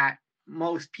that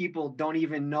most people don't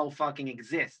even know fucking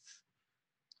exists.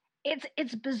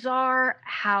 It's bizarre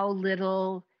how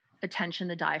little attention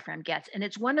the diaphragm gets. And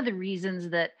it's one of the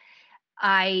reasons that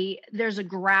there's a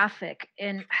graphic,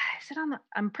 and is it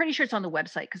I'm pretty sure it's on the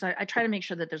website, because I try to make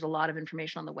sure that there's a lot of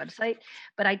information on the website,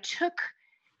 but I took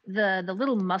the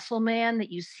little muscle man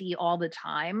that you see all the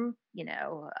time, you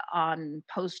know, on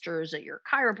posters at your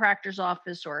chiropractor's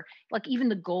office, or like even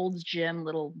the Gold's Gym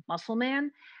little muscle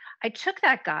man. I took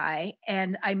that guy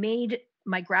and I made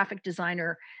my graphic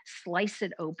designer slice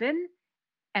it open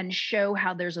and show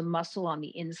how there's a muscle on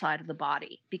the inside of the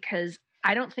body, because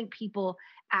I don't think people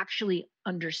actually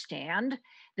understand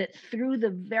that through the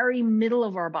very middle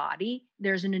of our body,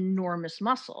 there's an enormous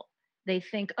muscle. They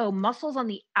think, oh, muscles on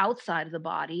the outside of the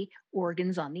body,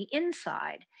 organs on the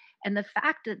inside. And the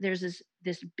fact that there's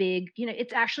this big, you know,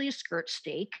 it's actually a skirt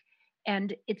steak,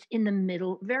 and it's in the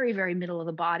middle, very, very middle of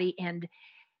the body. And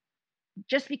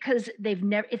just because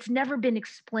it's never been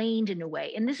explained in a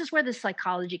way. And this is where the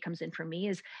psychology comes in for me,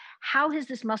 is how has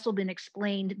this muscle been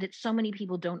explained that so many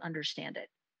people don't understand it?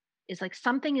 It's like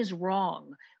something is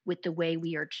wrong with the way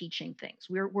we are teaching things.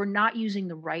 We're not using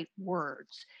the right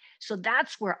words. So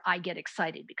that's where I get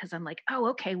excited, because I'm like, oh,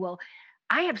 okay, well,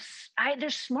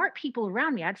 there's smart people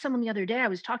around me. I had someone the other day I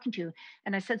was talking to,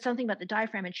 and I said something about the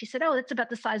diaphragm, and she said, oh, it's about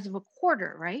the size of a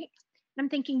quarter, right? And I'm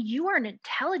thinking, you are an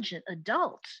intelligent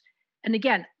adult. And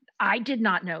again, I did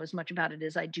not know as much about it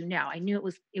as I do now. I knew it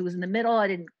was in the middle. I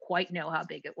didn't quite know how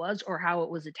big it was or how it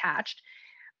was attached,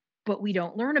 but we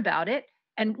don't learn about it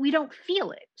and we don't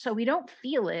feel it. So we don't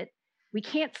feel it. We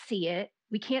can't see it.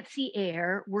 We can't see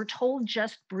air. We're told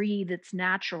just breathe. It's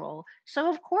natural. So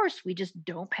of course we just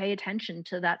don't pay attention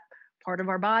to that part of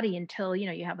our body until,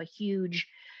 you have a huge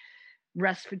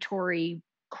respiratory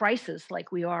crisis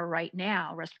like we are right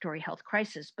now, respiratory health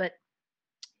crisis. But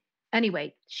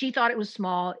anyway, she thought it was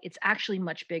small. It's actually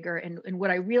much bigger. And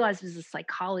what I realized as a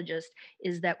psychologist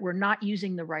is that we're not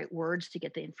using the right words to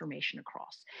get the information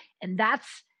across. And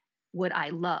that's what I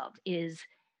love, is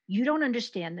you don't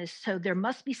understand this, so there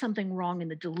must be something wrong in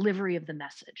the delivery of the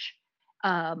message,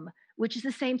 which is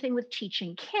the same thing with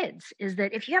teaching kids, is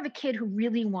that if you have a kid who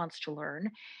really wants to learn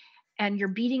and you're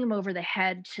beating him over the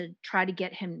head to try to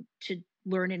get him to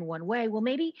learn in one way, well,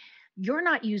 maybe you're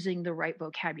not using the right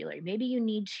vocabulary. Maybe you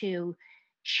need to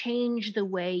change the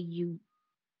way you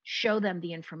show them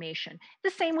the information.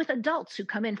 The same with adults who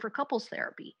come in for couples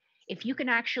therapy. If you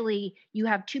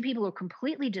have two people who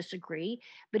completely disagree,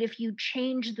 but if you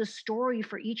change the story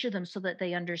for each of them so that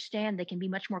they understand, they can be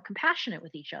much more compassionate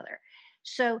with each other.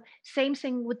 So same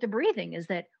thing with the breathing, is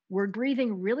that we're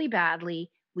breathing really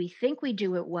badly. We think we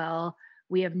do it well.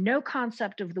 We have no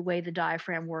concept of the way the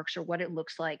diaphragm works or what it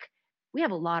looks like. We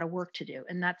have a lot of work to do.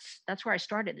 And that's where I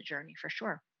started the journey, for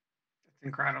sure. It's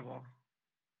incredible.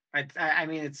 I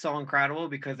mean, it's so incredible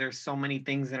because there's so many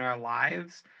things in our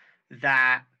lives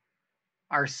that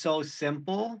are so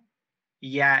simple,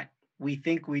 yet we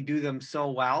think we do them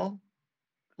so well.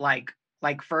 Like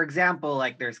for example,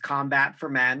 like there's combat for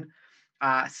men,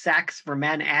 sex for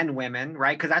men and women,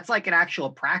 right? Because that's like an actual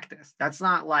practice. That's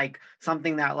not like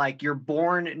something that like you're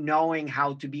born knowing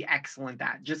how to be excellent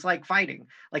at. Just like fighting.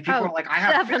 Like people are like, I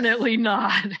have definitely fists.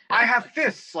 Not. I have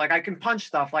fists. Like I can punch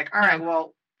stuff. Like, all right,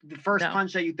 well, the first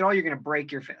punch that you throw, you're gonna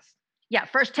break your fist. Yeah,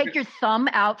 first take your thumb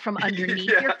out from underneath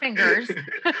your fingers.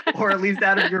 Or at least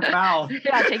out of your mouth.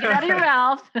 Yeah, take it out of your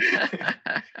mouth.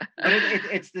 But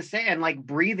it's the same. And like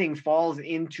breathing falls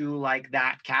into like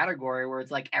that category where it's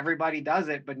like everybody does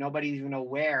it, but nobody's even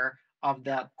aware of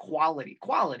the quality,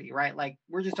 right? Like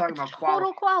we're just talking about quality.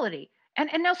 Total quality.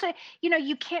 And they'll say,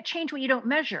 you can't change what you don't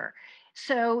measure.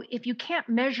 So if you can't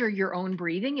measure your own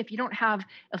breathing, if you don't have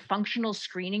a functional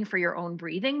screening for your own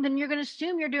breathing, then you're going to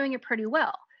assume you're doing it pretty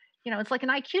well. It's like an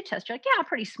IQ test. You're like, yeah, I'm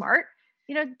pretty smart.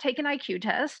 Take an IQ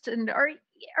test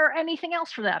or anything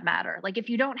else for that matter. Like if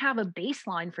you don't have a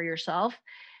baseline for yourself,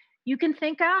 you can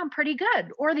think, oh, I'm pretty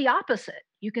good. Or the opposite.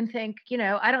 You can think,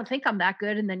 I don't think I'm that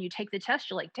good. And then you take the test.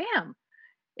 You're like, damn.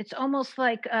 It's almost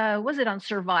like, was it on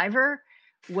Survivor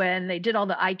when they did all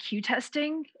the IQ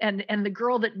testing and the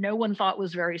girl that no one thought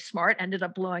was very smart ended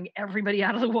up blowing everybody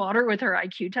out of the water with her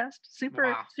IQ test?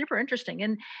 Super interesting.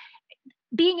 And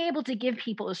being able to give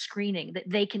people a screening that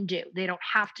they can do. They don't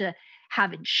have to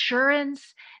have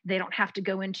insurance. They don't have to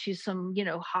go into some,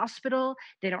 hospital.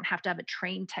 They don't have to have a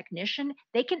trained technician.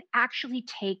 They can actually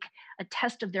take a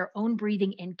test of their own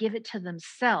breathing and give it to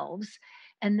themselves.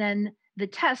 And then the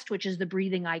test, which is the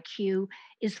breathing IQ,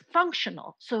 is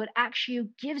functional. So it actually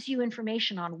gives you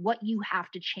information on what you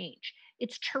have to change.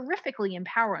 It's terrifically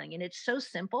empowering. And it's so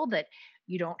simple that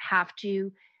you don't have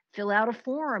to fill out a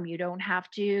form. You don't have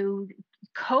to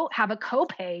have a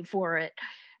copay for it.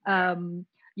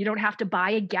 You don't have to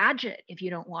buy a gadget if you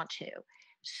don't want to.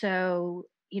 So,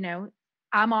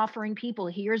 I'm offering people,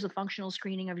 here's a functional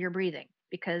screening of your breathing,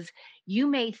 because you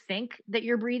may think that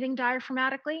you're breathing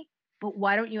diaphragmatically, but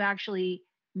why don't you actually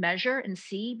measure and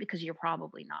see? Because you're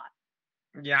probably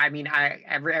not. Yeah, I mean,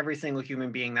 every single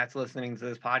human being that's listening to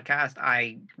this podcast,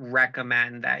 I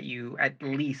recommend that you at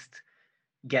least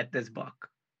get this book,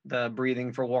 The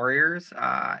Breathing for Warriors.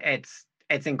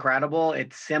 It's incredible.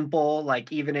 It's simple.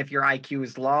 Like even if your IQ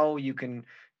is low,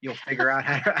 you'll figure out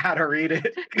how to read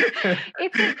it.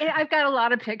 I've got a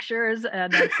lot of pictures,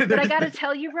 but I got to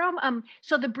tell you, Rome.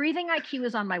 So the breathing IQ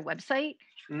is on my website,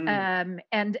 and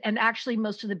actually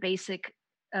most of the basic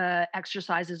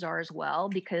exercises are as well.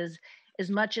 Because as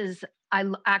much as I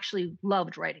actually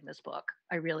loved writing this book,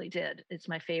 I really did. It's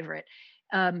my favorite.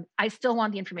 I still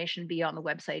want the information to be on the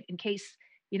website in case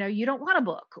you don't want a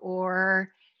book, or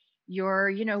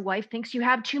your, wife thinks you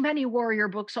have too many warrior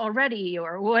books already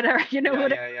or whatever,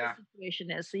 whatever Yeah. the situation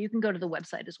is. So you can go to the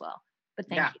website as well. But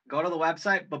thank you. Go to the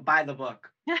website, but buy the book.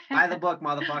 Buy the book,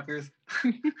 motherfuckers.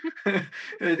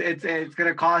 It's going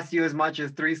to cost you as much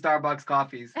as 3 Starbucks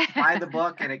coffees. Buy the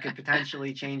book and it could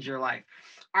potentially change your life.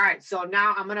 All right. So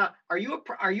now are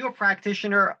you a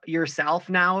practitioner yourself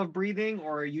now of breathing,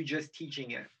 or are you just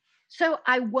teaching it? So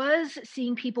I was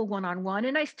seeing people one-on-one,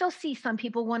 and I still see some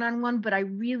people one-on-one, but I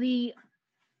really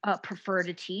prefer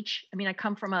to teach. I mean, I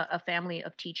come from a family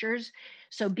of teachers.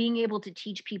 So being able to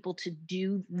teach people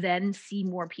to then see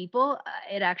more people,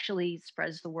 it actually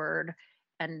spreads the word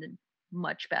and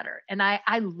much better. And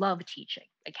I love teaching,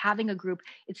 like having a group.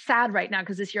 It's sad right now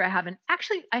because this year I haven't.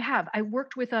 Actually, I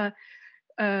worked with a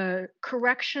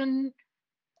correction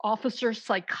officer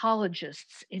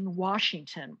psychologists in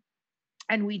Washington.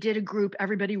 And we did a group,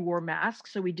 everybody wore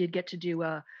masks. So we did get to do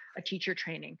a teacher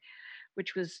training,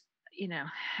 which was,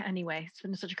 anyway, it's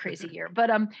been such a crazy year.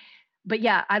 But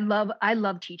yeah, I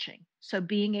love teaching. So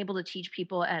being able to teach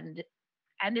people and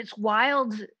it's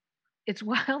wild. It's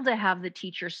wild to have the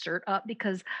teacher cert up,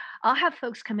 because I'll have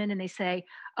folks come in and they say,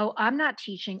 oh, I'm not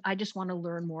teaching. I just want to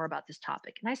learn more about this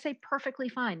topic. And I say, perfectly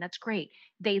fine. That's great.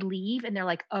 They leave and they're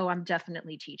like, oh, I'm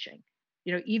definitely teaching.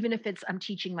 Even if I'm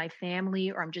teaching my family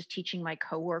or I'm just teaching my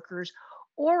coworkers,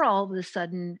 or all of a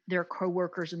sudden their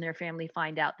coworkers and their family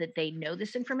find out that they know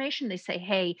this information. They say,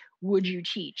 hey, would you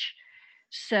teach?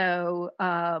 So,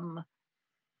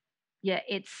 yeah,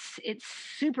 it's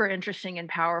super interesting and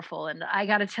powerful. And I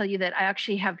got to tell you that I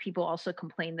actually have people also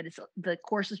complain that the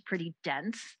course is pretty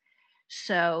dense.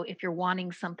 So if you're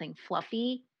wanting something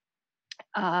fluffy,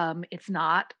 it's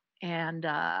not. And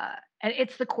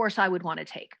it's the course I would want to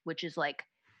take, which is like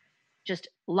just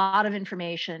a lot of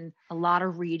information, a lot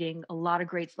of reading, a lot of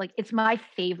great, like it's my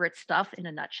favorite stuff in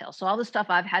a nutshell. So all the stuff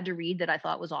I've had to read that I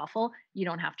thought was awful, you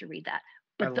don't have to read that.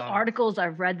 But the articles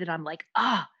I've read that I'm like,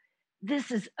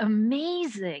 this is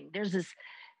amazing. There's this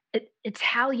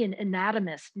Italian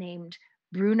anatomist named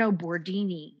Bruno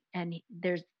Bordini. And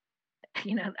there's,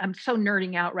 I'm so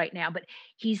nerding out right now, but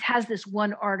he has this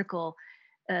one article,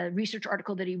 research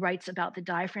article that he writes about the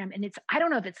diaphragm. And I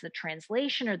don't know if it's the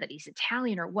translation or that he's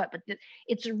Italian or what, but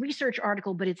it's a research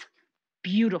article, but it's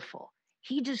beautiful.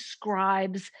 He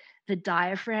describes the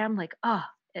diaphragm like,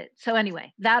 so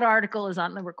anyway, that article is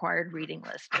on the required reading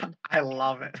list. And, I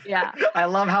love it. Yeah. I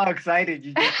love how excited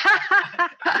you get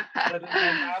the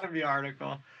anatomy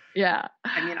article. Yeah.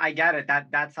 I mean, I get it.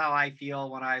 That's how I feel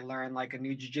when I learn like a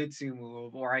new jiu-jitsu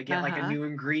move, or I get like a new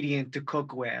ingredient to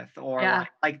cook with, or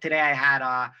like today I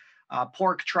had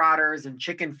pork trotters and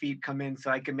chicken feet come in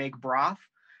so I could make broth.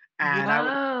 And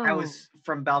I was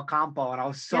from Belcampo and I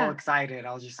was so excited.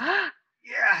 I was just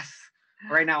yes.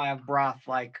 Right now I have broth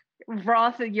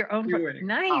broth of your own.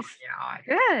 Nice.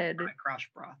 Good. I crush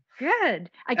broth. Good.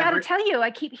 I got to tell you,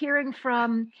 I keep hearing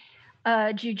from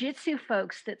jiu-jitsu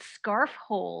folks that scarf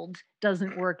hold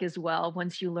doesn't work as well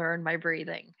once you learn my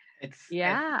breathing. It's So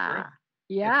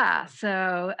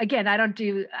again, I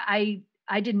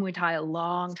did Muay Thai a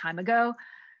long time ago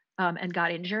and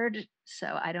got injured.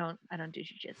 So I don't do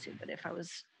jiu-jitsu, but if I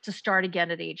was to start again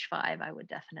at age 5, I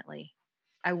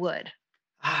would.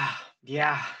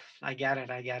 Yeah, I get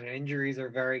it. Injuries are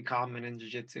very common in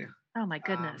jiu-jitsu. Oh my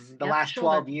goodness. The last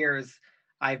 12 years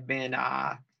I've been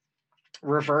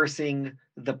reversing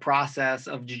the process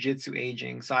of jiu-jitsu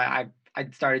aging. So I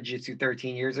started jiu-jitsu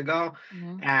 13 years ago,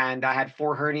 and I had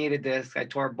 4 herniated discs. I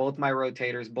tore both my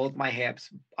rotators, both my hips,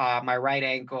 my right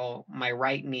ankle, my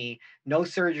right knee. No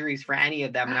surgeries for any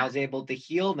of them, and I was able to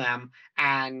heal them.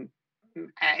 And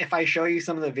if I show you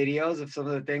some of the videos of some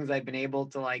of the things I've been able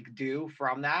to like do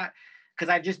from that,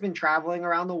 because I've just been traveling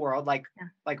around the world, like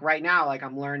right now, like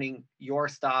I'm learning your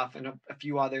stuff and a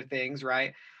few other things,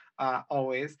 right?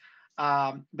 Always.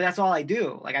 But that's all I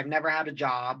do. Like I've never had a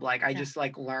job. Like I just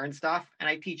like learn stuff and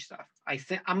I teach stuff.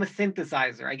 I'm a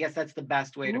synthesizer. I guess that's the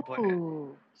best way to put it.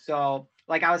 So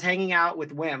like I was hanging out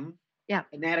with Wim. Yeah.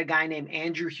 And they had a guy named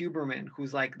Andrew Huberman,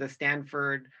 who's like the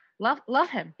Stanford. Love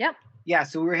him. Yep. Yeah.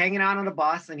 So we were hanging out on a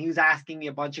bus and he was asking me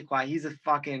a bunch of questions. He's a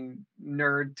fucking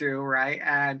nerd too. Right.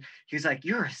 And he was like,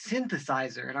 you're a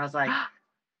synthesizer. And I was like,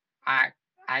 and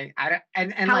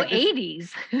how like 80s.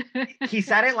 He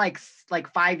said it like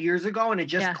 5 years ago and it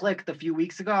just clicked a few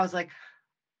weeks ago. I was like,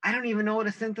 I don't even know what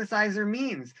a synthesizer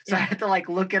means. So I had to like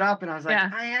look it up and I was like,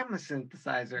 I am a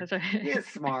synthesizer. That's right. He is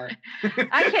smart.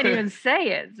 I can't even say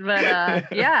it, but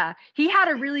he had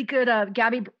a really good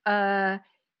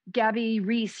Gabby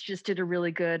Reese just did a really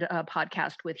good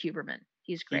podcast with Huberman.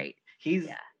 He's great. He's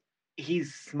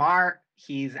smart.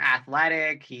 He's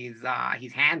athletic. He's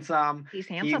handsome. He's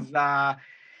handsome.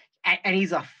 and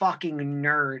he's a fucking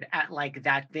nerd at like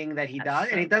that thing that he does,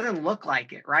 and it doesn't look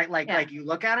like it, right? Like you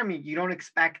look at him, you don't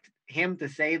expect him to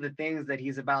say the things that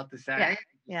he's about to say.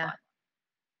 Yeah.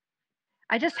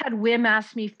 I just had Wim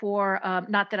ask me for,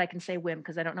 not that I can say Wim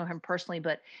because I don't know him personally,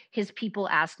 but his people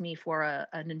asked me for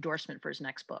an endorsement for his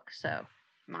next book. So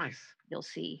nice. You'll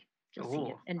see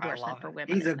an endorsement for Wim.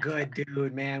 He's a good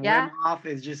dude, man. Yeah? Wim Hof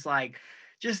is just like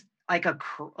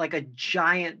a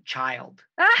giant child.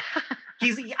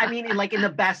 I mean, like in the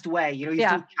best way, you know, he's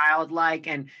so childlike,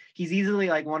 and he's easily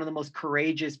like one of the most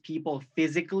courageous people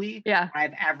physically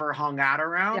I've ever hung out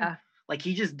around. Yeah. Like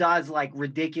he just does like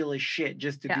ridiculous shit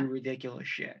just to do ridiculous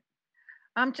shit.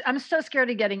 I'm so scared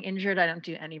of getting injured. I don't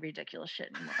do any ridiculous shit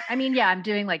anymore. I mean, yeah, I'm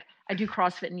doing I do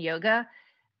CrossFit and yoga,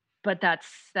 but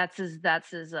that's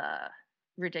as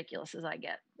ridiculous as I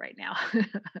get right now.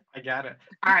 I get it.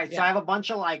 All right. So I have a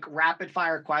bunch of like rapid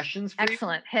fire questions for you.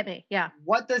 Excellent. Hit me. Yeah.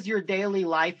 What does your daily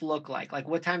life look like? Like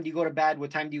what time do you go to bed?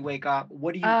 What time do you wake up?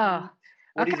 What do you eat?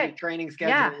 What does your training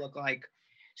schedule look like?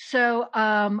 So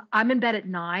I'm in bed at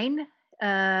 9.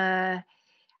 And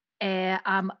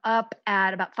I'm up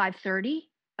at about 5:30.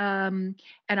 And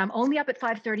I'm only up at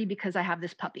 5:30 because I have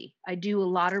this puppy. I do a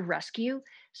lot of rescue.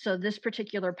 So this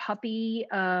particular puppy,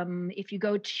 if you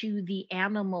go to the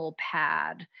animal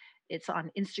pad, it's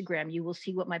on Instagram, you will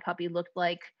see what my puppy looked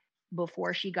like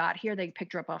before she got here. They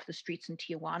picked her up off the streets in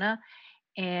Tijuana,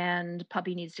 and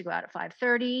puppy needs to go out at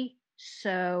 5:30.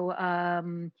 So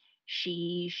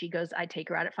she goes, I take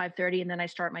her out at 5:30 and then I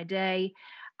start my day.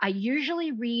 I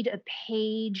usually read a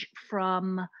page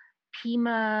from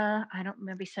Pema. I don't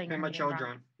remember saying Pema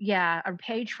Chodron. Yeah, a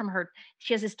page from her.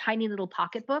 She has this tiny little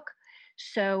pocketbook.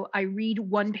 So I read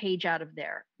one page out of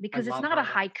there because it's not a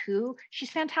haiku. She's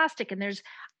fantastic. And there's,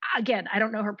 again, I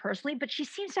don't know her personally, but she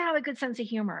seems to have a good sense of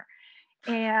humor.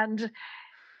 And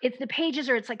the pages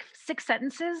it's like 6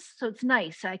 sentences. So it's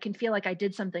nice. I can feel like I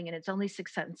did something and it's only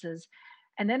 6 sentences.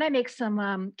 And then I make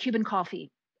some Cuban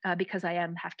coffee because I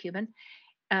am half Cuban.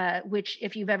 Which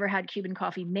if you've ever had Cuban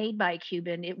coffee made by a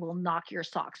Cuban, it will knock your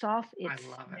socks off. It's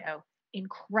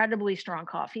incredibly strong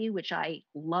coffee, which I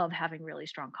love having really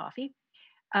strong coffee.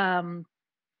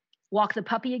 Walk the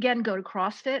puppy again, go to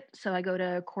CrossFit. So I go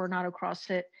to Coronado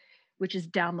CrossFit, which is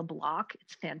down the block.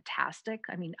 It's fantastic.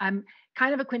 I mean, I'm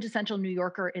kind of a quintessential New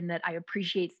Yorker in that I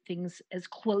appreciate things as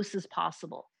close as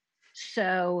possible.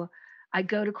 So I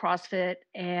go to CrossFit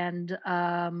and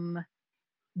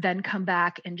then come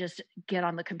back and just get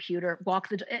on the computer,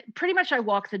 pretty much I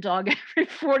walk the dog every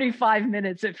 45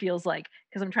 minutes, it feels like,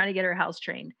 because I'm trying to get her house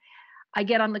trained. I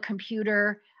get on the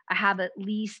computer. I have at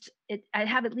least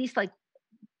like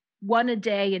one a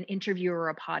day, an interview or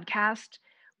a podcast,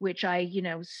 which I,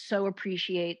 so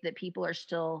appreciate that people are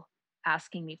still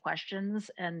asking me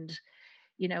questions. And,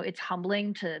 it's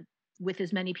humbling with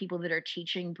as many people that are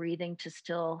teaching breathing to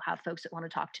still have folks that want to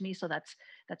talk to me. So that's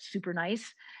super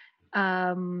nice.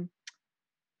 And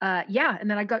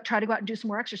then I try to go out and do some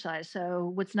more exercise.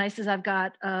 So what's nice is I've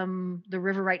got the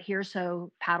river right here.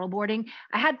 So paddle boarding.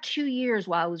 I had 2 years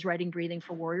while I was writing Breathing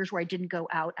for Warriors where I didn't go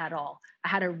out at all.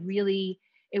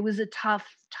 It was a tough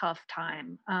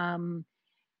time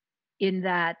in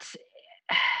that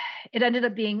it ended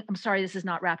up being, I'm sorry, this is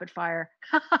not rapid fire.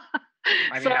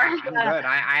 I mean, I'm good.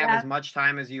 I have as much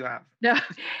time as you have. No.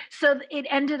 So it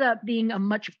ended up being a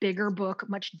much bigger book,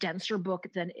 much denser book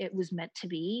than it was meant to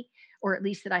be, or at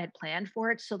least that I had planned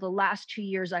for it. So the last 2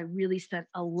 years, I really spent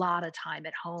a lot of time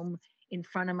at home in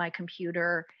front of my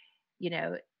computer,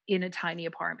 in a tiny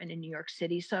apartment in New York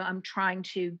City. So I'm trying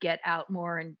to get out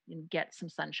more and get some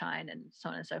sunshine and so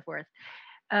on and so forth.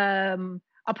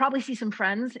 I'll probably see some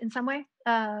friends in some way.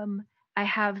 I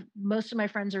have most of my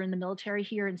friends are in the military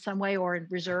here in some way or in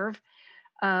reserve.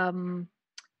 And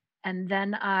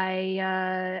then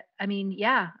I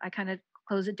kind of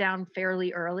close it down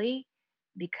fairly early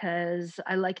because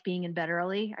I like being in bed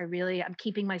early. I'm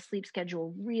keeping my sleep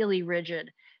schedule really rigid,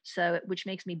 which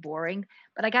makes me boring.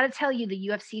 But I got to tell you, the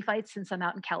UFC fights, since I'm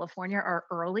out in California, are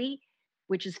early,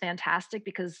 which is fantastic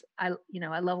because I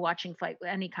love watching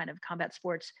any kind of combat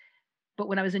sports. But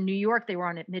when I was in New York, they were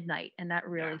on at midnight, and that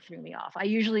really threw me off. I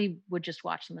usually would just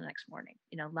watch them the next morning,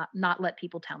 not let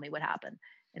people tell me what happened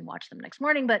and watch them next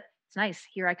morning. But it's nice.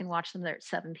 Here I can watch them there at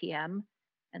 7 p.m.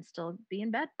 and still be in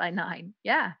bed by 9.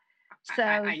 Yeah. So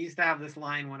I used to have this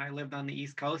line when I lived on the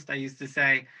East Coast. I used to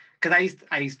say, because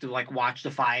I used to like watch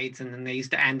the fights, and then they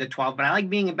used to end at 12, but I like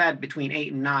being in bed between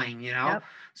 8 and 9, Yep.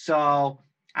 So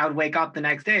I would wake up the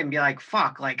next day and be like,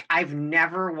 fuck, like I've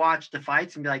never watched the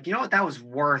fights and be like, you know what, that was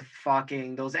worth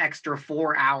fucking those extra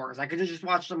 4 hours. I could have just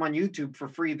watched them on YouTube for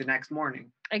free the next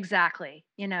morning. Exactly.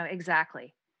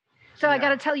 Exactly. So I got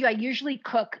to tell you, I usually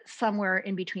cook somewhere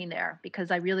in between there because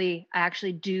I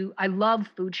love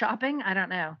food shopping. I don't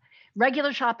know.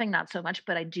 Regular shopping, not so much,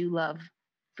 but I do love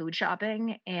food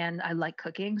shopping and I like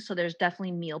cooking. So there's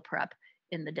definitely meal prep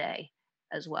in the day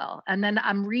as well. And then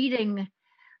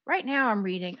right now I'm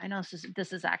reading, I know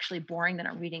this is actually boring that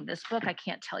I'm reading this book. I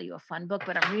can't tell you a fun book,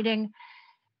 but I'm reading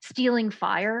Stealing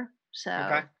Fire. So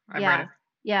okay, I've read it.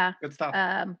 Yeah. Good stuff.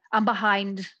 I'm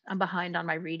behind on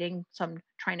my reading, so I'm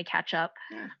trying to catch up.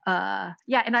 Yeah.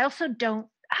 And I also don't,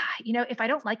 if I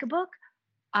don't like a book,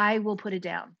 I will put it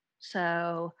down.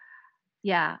 So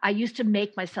yeah, I used to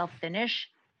make myself finish,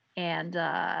 and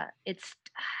I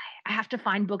have to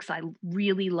find books I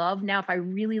really love. Now, if I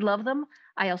really love them,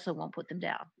 I also won't put them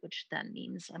down, which then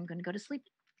means I'm going to go to sleep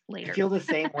later. I feel the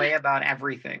same way about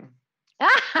everything.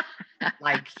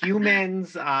 Like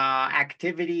humans,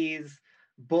 activities,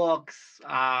 books,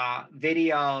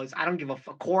 videos. I don't give a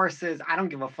fuck. Courses. I don't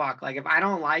give a fuck. Like if I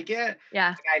don't like it,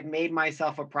 like, I've made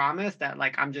myself a promise that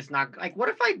like I'm just not like. What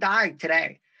if I die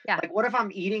today? Yeah. Like what if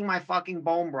I'm eating my fucking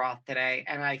bone broth today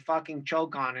and I fucking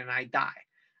choke on it and I die?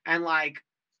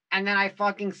 And then I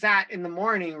fucking sat in the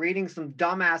morning reading some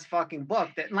dumbass fucking book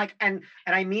that like, and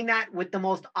I mean that with the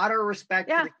most utter respect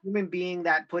for the human being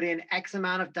that put in X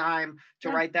amount of time to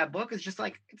write that book. Is just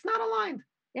like, it's not aligned.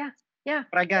 Yeah. Yeah.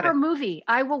 But I get it. A movie.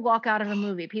 I will walk out of a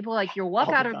movie. People are like, you'll walk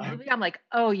out of a movie. I'm like,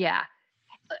 oh yeah.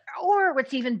 Or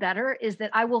what's even better is that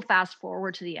I will fast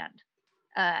forward to the end.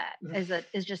 Is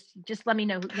just let me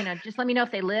know, just let me know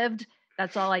if they lived.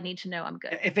 That's all I need to know. I'm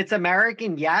good. If it's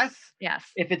American, yes. Yes.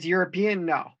 If it's European,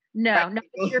 no. No,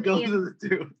 European. Those are the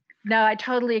two. No, I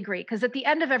totally agree. Because at the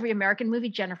end of every American movie,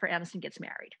 Jennifer Aniston gets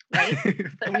married, right?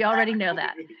 So we already know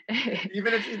that.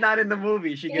 Even if she's not in the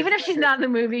movie, she's not in the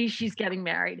movie, she's getting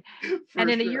married. And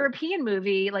in a European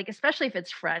movie, like especially if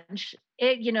it's French,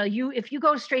 if you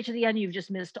go straight to the end, you've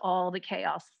just missed all the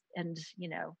chaos and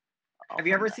Have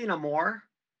you ever seen Amour?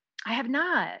 I have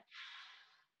not.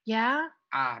 Yeah.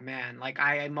 Ah man, like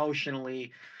I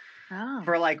emotionally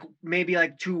for like maybe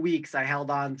like 2 weeks I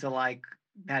held on to like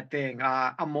that thing.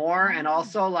 Amour and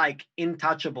also like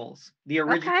Intouchables, the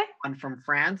original one from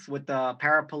France with the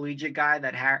paraplegic guy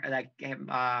that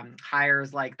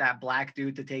hires like that black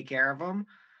dude to take care of him.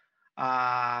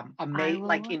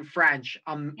 Like in French.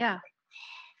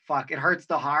 Fuck, it hurts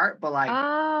the heart, but like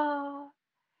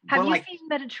have you seen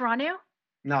Mediterranean?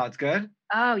 No, it's good.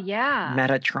 Oh yeah.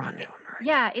 Mediterranean.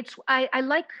 Yeah, it's I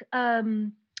like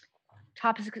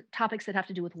topics that have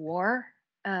to do with war.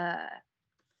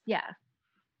 Yeah.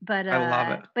 But I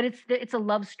love it. But it's a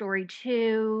love story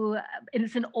too. And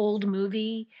it's an old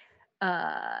movie.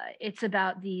 It's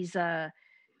about these it's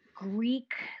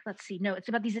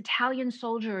about these Italian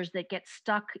soldiers that get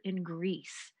stuck in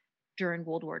Greece during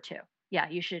World War II. Yeah,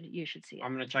 you should see it.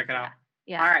 I'm gonna check it out.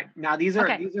 Yeah. All right. Now these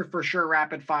are for sure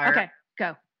rapid fire. Okay,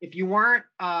 go. If you weren't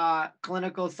a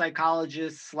clinical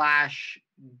psychologist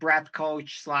 / breath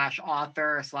coach /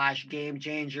 author / game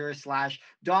changer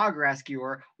 / dog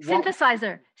rescuer,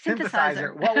 synthesizer,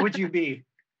 what would you be?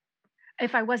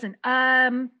 If I wasn't,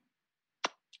 gosh,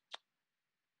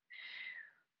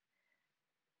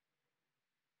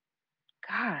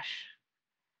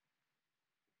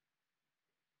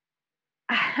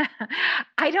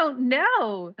 I don't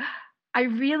know. I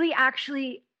really I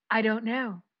don't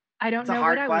know. I don't know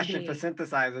what I would be. It's a hard question for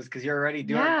synthesizers because you're already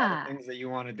doing all the things that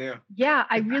you want to do. Yeah,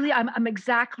 I'm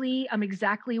exactly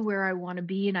where I want to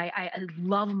be, and I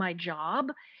love my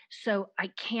job. So I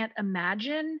can't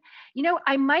imagine.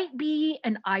 I might be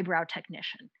an eyebrow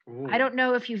technician. Ooh. I don't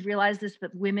know if you've realized this,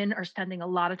 but women are spending a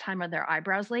lot of time on their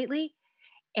eyebrows lately,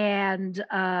 and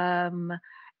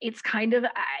it's kind of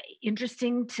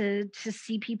interesting to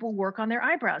see people work on their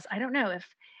eyebrows. I don't know if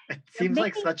it seems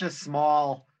like such a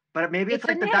small. But maybe it's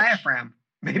like the diaphragm.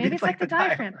 Maybe it's like the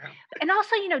diaphragm. And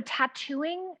also,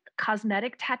 tattooing,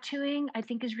 cosmetic tattooing, I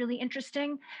think is really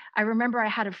interesting. I remember I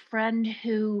had a friend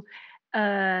who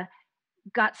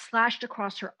got slashed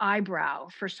across her eyebrow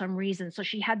for some reason. So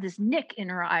she had this nick in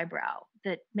her eyebrow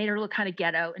that made her look kind of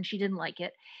ghetto, and she didn't like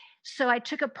it. So I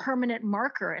took a permanent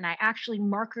marker and I actually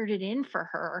markered it in for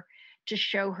her to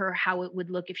show her how it would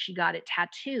look if she got it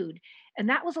tattooed. And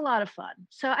that was a lot of fun.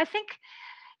 So I think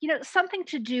something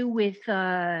to do with,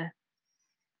 I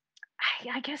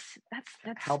guess that's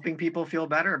helping people feel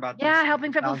better about this. Yeah,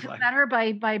 helping people feel better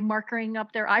by markering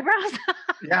up their eyebrows.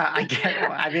 Yeah, I get it.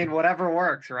 I mean, whatever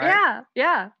works, right?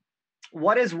 Yeah.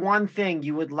 What is one thing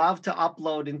you would love to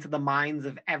upload into the minds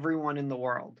of everyone in the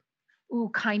world?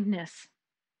 Ooh, kindness.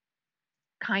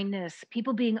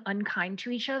 People being unkind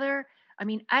to each other. I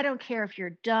mean, I don't care if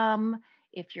you're dumb,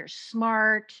 if you're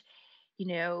smart,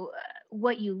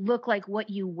 what you look like, what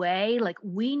you weigh. Like,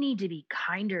 we need to be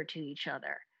kinder to each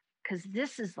other, because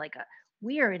this is like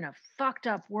we are in a fucked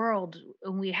up world,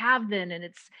 and we have been, and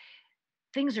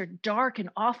things are dark and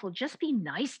awful. Just be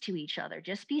nice to each other.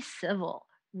 Just be civil.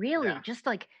 Really, just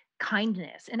like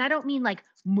kindness. And I don't mean like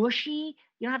mushy.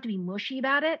 You don't have to be mushy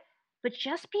about it, but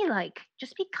just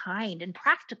be kind and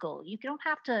practical. You don't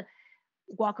have to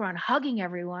walk around hugging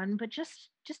everyone, but just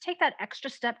take that extra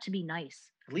step to be nice.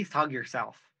 At least hug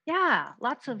yourself. Yeah,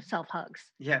 lots of self hugs.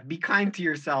 Yeah, be kind to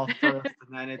yourself first,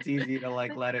 and then it's easy to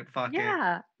like let it fucking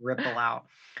ripple out.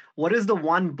 What is the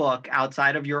one book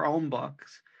outside of your own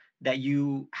books that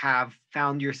you have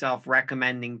found yourself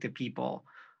recommending to people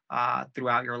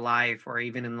throughout your life, or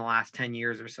even in the last 10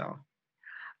 years or so?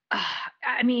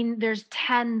 I mean, there's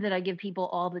 10 that I give people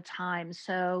all the time.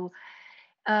 So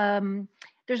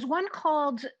there's one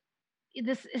called,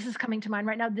 this is coming to mind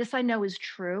right now, This I Know Is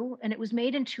True, and it was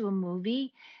made into a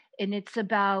movie, and it's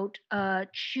about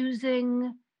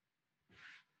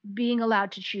being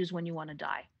allowed to choose when you want to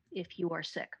die if you are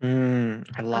sick.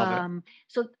 I love it.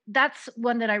 So that's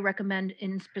one that I recommend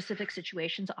in specific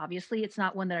situations. Obviously, it's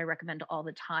not one that I recommend all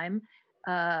the time.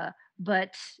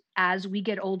 But as we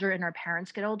get older and our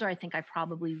parents get older, I think I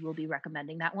probably will be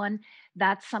recommending that one.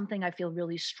 That's something I feel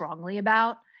really strongly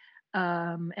about.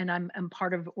 And I'm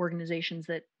part of organizations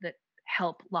that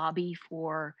help lobby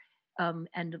for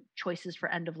choices for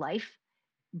end of life.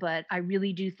 But I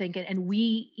really do think, and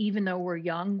we, even though we're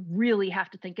young, really have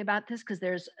to think about this, because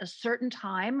there's a certain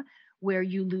time where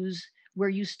you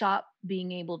stop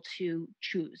being able to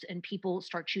choose, and people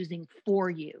start choosing for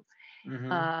you.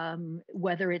 Mm-hmm.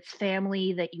 Whether it's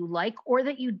family that you like or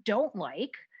that you don't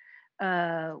like,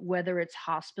 whether it's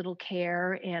hospital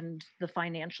care and the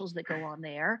financials that go on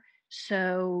there.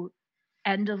 So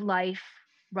end of life,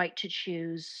 right to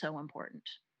choose, so important.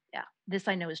 Yeah, This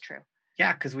I Know Is True.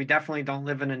 Yeah, because we definitely don't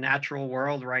live in a natural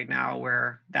world right now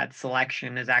where that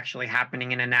selection is actually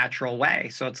happening in a natural way.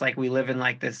 So it's like we live in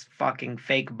like this fucking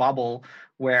fake bubble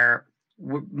where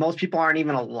most people aren't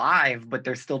even alive, but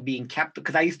they're still being kept.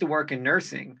 Because I used to work in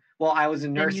nursing. Well, I was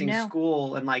in nursing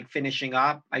school and like finishing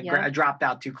up. I dropped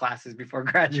out 2 classes before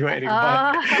graduating.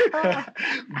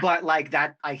 But like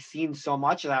that, I've seen so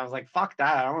much of that. I was like, fuck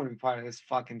that. I don't want to be part of this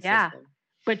fucking system.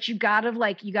 But you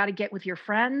gotta get with your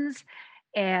friends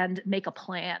and make a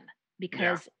plan,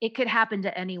 because it could happen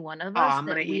to any one of us. I'm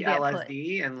going to eat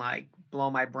LSD and like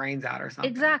blow my brains out or something.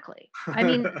 Exactly. I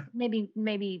mean,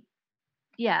 maybe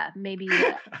a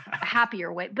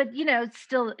happier way, but it's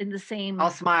still in the same. I'll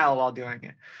smile while doing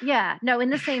it. Yeah, no, in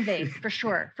the same vein, for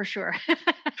sure.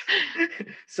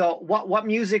 So what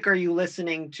music are you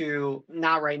listening to?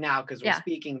 Not right now, because we're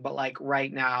speaking, but like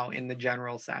right now in the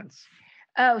general sense.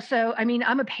 Oh, so I mean,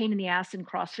 I'm a pain in the ass in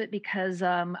CrossFit because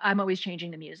I'm always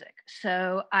changing the music.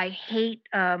 So I hate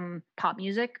pop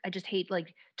music. I just hate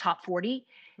like top 40,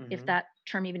 if that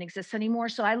term even exists anymore.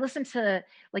 So I listen to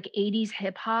like 80s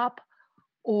hip hop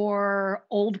or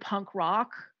old punk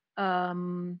rock,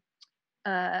 like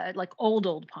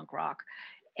old punk rock,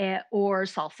 or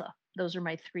salsa. Those are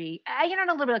my 3. And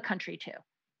a little bit of country too.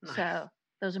 Nice. So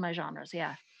those are my genres.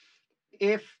 Yeah.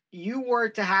 If you were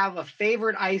to have a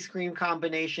favorite ice cream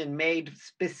combination made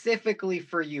specifically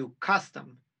for you,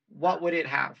 custom, what would it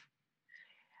have?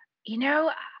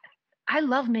 I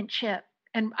love mint chip,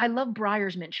 and I love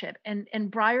Breyers mint chip. And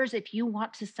Breyers, if you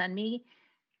want to send me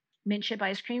mint chip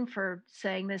ice cream for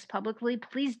saying this publicly,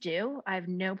 please do. I have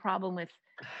no problem with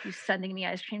you sending me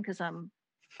ice cream, because I'm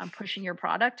pushing your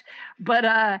product. But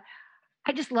I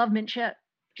just love mint chip.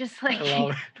 Just like,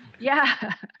 yeah.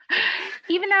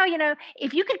 Even though,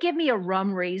 if you could give me a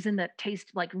rum raisin that tastes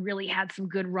like really had some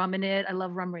good rum in it. I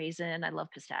love rum raisin. I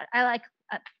love pistachio. I like,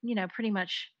 pretty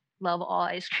much love all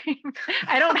ice cream.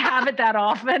 I don't have it that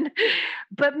often,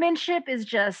 but mint chip is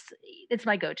it's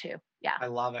my go-to. Yeah. I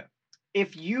love it.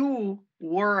 If you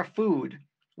were a food,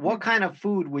 what kind of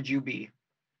food would you be?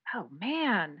 Oh,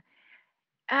 man.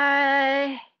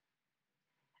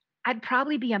 I'd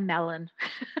probably be a melon.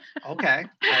 Okay,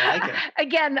 I like it.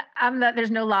 Again, there's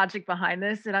no logic behind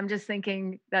this, and I'm just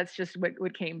thinking that's just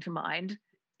what came to mind.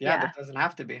 Yeah, that doesn't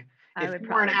have to be. If you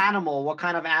were an animal, what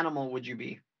kind of animal would you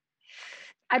be?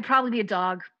 I'd probably be a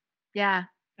dog. Yeah.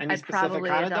 Any specific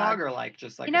kind of dog, or like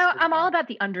just like I'm all about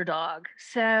the underdog.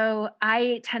 So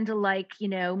I tend to like,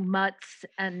 mutts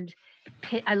and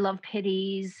I love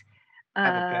pitties. You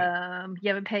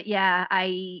have a pet? Yeah,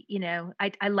 I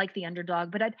like the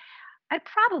underdog, but I'd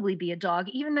probably be a dog,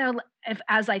 even though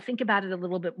as I think about it a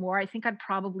little bit more, I think I'd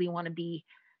probably want to be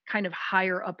kind of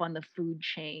higher up on the food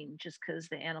chain, just because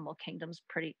the animal kingdom's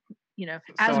pretty, So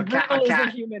as a brutal as the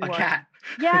cat, human a one. cat.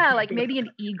 Yeah, like maybe an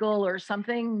eagle or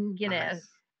something, Nice.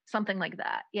 something like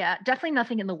that. Yeah, definitely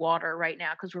nothing in the water right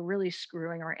now, because we're really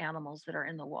screwing our animals that are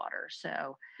in the water.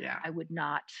 So Yeah. I would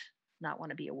not want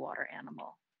to be a water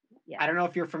animal. Yeah. I don't know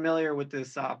if you're familiar with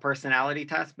this personality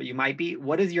test, but you might be.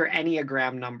 What is your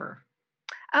Enneagram number?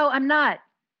 Oh, I'm not.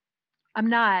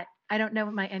 I don't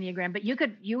know my Enneagram, but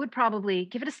you would probably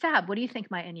give it a stab. What do you think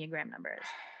my Enneagram number is?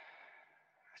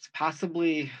 It's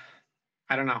possibly,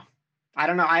 I don't know. I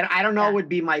don't know Yeah. would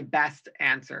be my best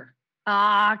answer.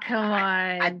 Ah, come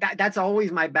on. That's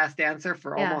always my best answer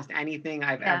for Yeah. almost anything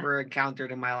I've Yeah. ever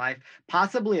encountered in my life.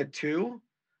 Possibly a 2,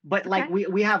 but like Okay.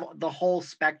 we have the whole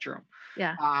spectrum.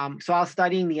 Yeah. So I was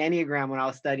studying the Enneagram when I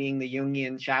was studying the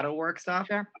Jungian shadow work stuff.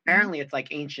 Sure. Apparently it's like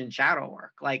ancient shadow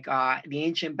work, like the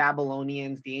ancient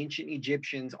Babylonians, the ancient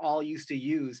Egyptians all used to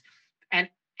use, and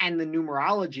the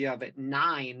numerology of it,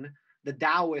 9. The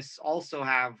Taoists also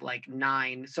have like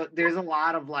 9. So there's a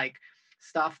lot of like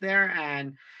stuff there,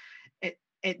 and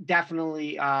it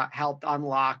definitely helped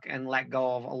unlock and let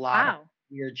go of a lot of Wow.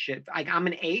 weird shit. Like I'm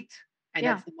an 8, and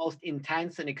Yeah. that's the most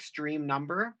intense and extreme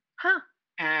number. Huh.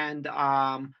 And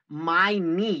my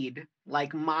need,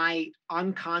 like my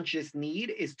unconscious need,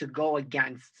 is to go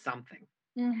against something.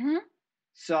 Mm-hmm.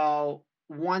 So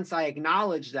once I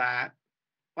acknowledge that,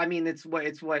 I mean, it's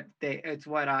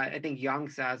what I think Jung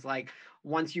says, like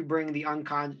once you bring the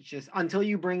unconscious, until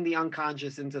you bring the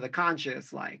unconscious into the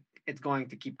conscious, like it's going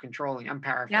to keep controlling. I'm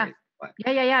paraphrasing. But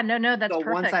Yeah. No, that's so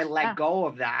perfect. once I let Yeah. go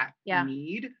of that Yeah.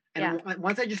 need, and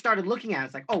once I just started looking at it,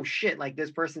 it's like, oh shit, like this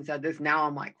person said this. Now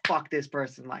I'm like, fuck this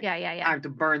person. Like, Yeah. I have to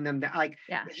burn them down. Like,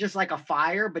 Yeah. it's just like a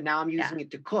fire, but now I'm using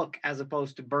it to cook as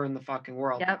opposed to burn the fucking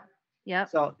world down. Yep.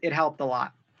 So it helped a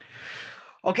lot.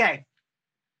 Okay,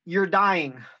 you're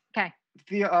dying. Okay.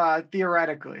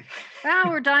 Theoretically. Well,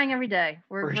 we're dying every day.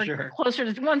 We're sure.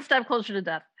 closer to one step closer to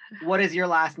death. What is your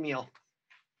last meal?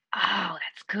 Oh,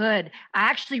 that's good. I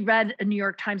actually read a New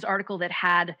York Times article that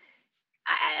had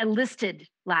listed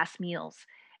last meals.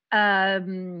 Of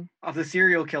the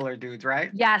serial killer dudes,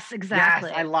 right? Yes, exactly.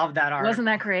 Yes, I love that article. Wasn't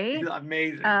that great?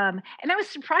 Amazing. And I was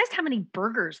surprised how many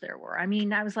burgers there were. I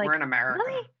mean, I was like, we're in America.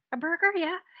 Really? A burger?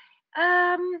 Yeah.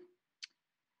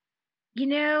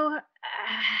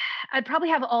 I'd probably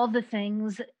have all the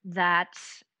things that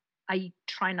I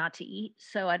try not to eat.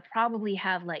 So I'd probably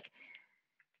have like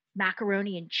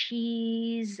macaroni and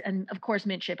cheese, and of course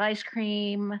mint chip ice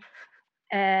cream.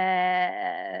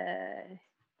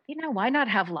 Why not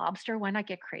have lobster? Why not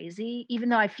get crazy? Even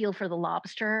though I feel for the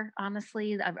lobster,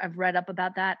 honestly, I've read up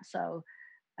about that, so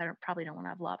I probably don't want to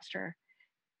have lobster.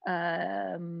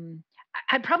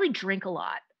 I'd probably drink a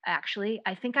lot. Actually,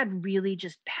 I think I'd really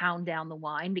just pound down the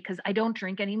wine, because I don't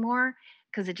drink anymore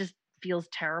because it just feels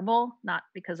terrible. Not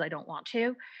because I don't want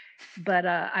to, but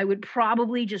I would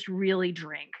probably just really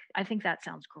drink. I think that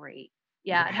sounds great.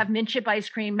 Yeah, I'd have mint chip ice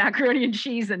cream, macaroni and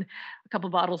cheese, and a couple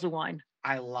bottles of wine.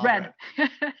 I love Red.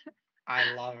 it.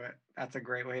 I love it. That's a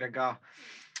great way to go.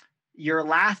 Your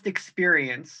last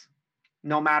experience,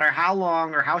 no matter how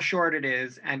long or how short it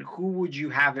is, and who would you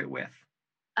have it with?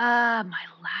 My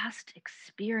last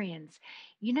experience,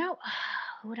 who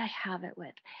would I have it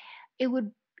with? It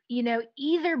would,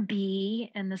 either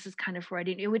be, and this is kind of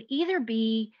Freudian, it would either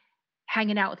be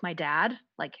hanging out with my dad,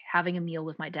 like having a meal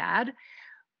with my dad,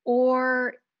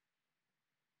 or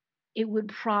it would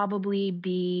probably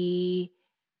be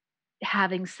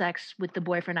having sex with the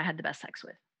boyfriend I had the best sex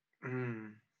with.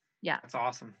 Yeah. That's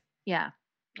awesome. Yeah.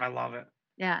 I love it.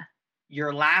 Yeah.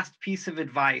 Your last piece of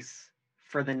advice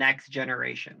for the next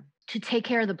generation? To take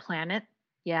care of the planet.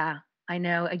 Yeah. I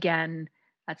know, again,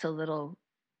 that's a little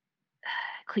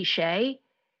cliche,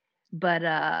 but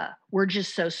we're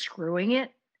just so screwing it.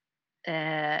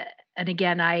 And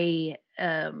again, I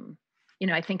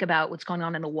think about what's going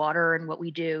on in the water and what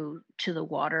we do to the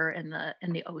water and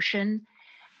the ocean.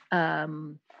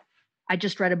 I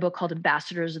just read a book called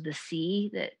Ambassadors of the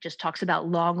Sea that just talks about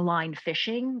long line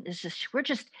fishing. It's just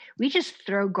we just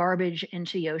throw garbage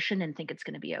into the ocean and think it's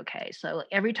going to be okay. So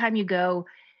every time you go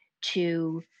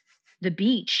to the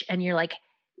beach and you're like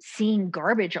seeing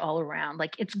garbage all around,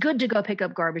 like it's good to go pick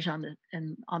up garbage on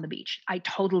the beach. I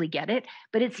totally get it,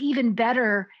 but it's even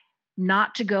better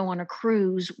not to go on a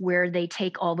cruise where they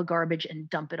take all the garbage and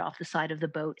dump it off the side of the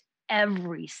boat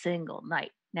every single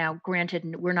night. Now, granted,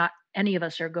 any of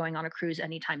us are going on a cruise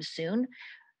anytime soon.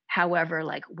 However,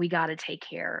 like we got to take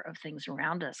care of things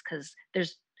around us, because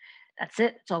that's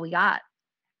it. It's all we got.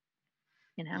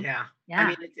 Yeah. I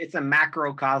mean, it's a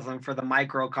macrocosm for the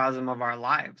microcosm of our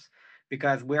lives.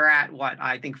 because we're at what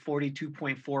I think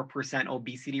 42.4%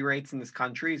 obesity rates in this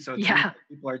country. So it seems like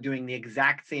people are doing the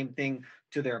exact same thing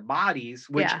to their bodies,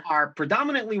 which are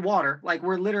predominantly water. Like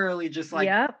we're literally just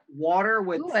like water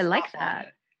with Ooh, I like stuff that. on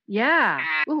it. Yeah.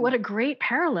 Ooh, what a great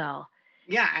parallel.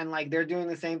 Yeah, and like they're doing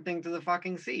the same thing to the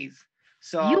fucking seas.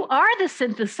 So you are the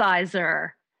synthesizer.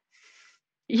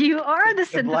 You are the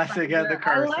synthesizer. The blessing and the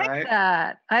curse,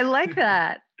 right? I like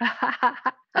that.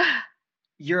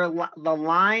 The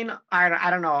line, I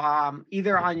don't know,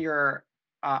 either on your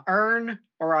urn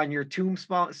or on your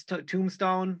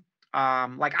tombstone.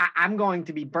 Like I'm going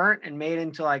to be burnt and made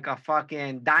into like a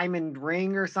fucking diamond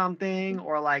ring or something,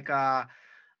 or like a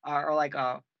I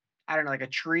don't know, like a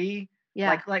tree.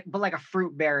 Yeah. But like a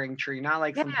fruit bearing tree, not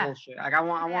like some bullshit. Like I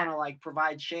want to like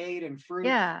provide shade and fruit.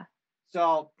 Yeah.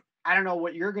 So I don't know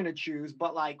what you're going to choose,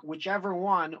 but like whichever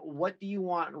one, what do you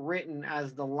want written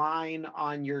as the line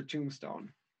on your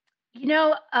tombstone? You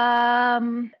know,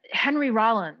 Henry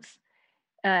Rollins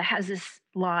has this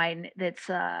line that's,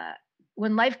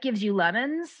 when life gives you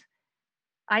lemons,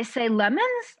 I say, lemons?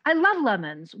 I love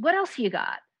lemons. What else you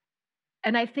got?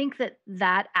 And I think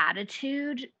that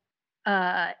attitude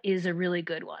is a really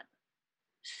good one.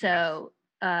 So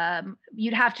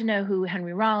you'd have to know who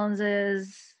Henry Rollins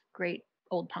is. Great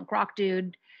old punk rock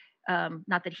dude.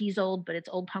 Not that he's old, but it's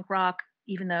old punk rock,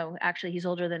 even though actually he's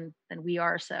older than we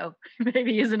are. So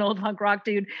maybe he's an old punk rock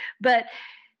dude. But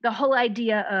the whole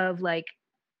idea of like,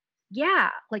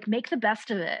 like make the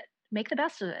best of it. Make the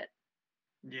best of it.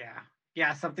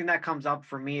 Yeah. Something that comes up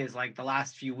for me is like the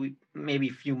last few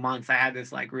months, I had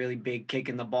this like really big kick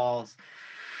in the balls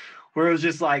where it was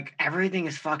just like, everything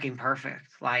is fucking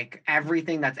perfect. Like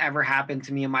everything that's ever happened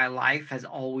to me in my life has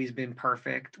always been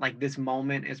perfect. Like this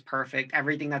moment is perfect.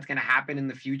 Everything that's going to happen in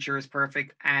the future is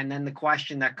perfect. And then the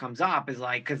question that comes up is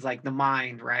like, cause like the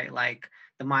mind, right? Like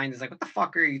the mind is like, what the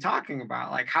fuck are you talking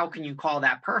about? Like, how can you call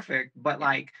that perfect? But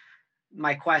like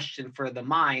my question for the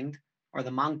mind or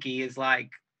the monkey is like,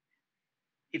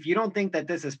 if you don't think that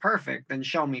this is perfect, then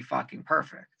show me fucking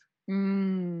perfect.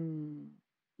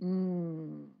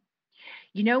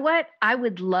 You know what? I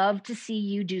would love to see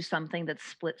you do something that's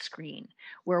split screen,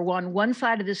 where one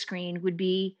side of the screen would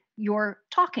be your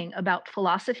talking about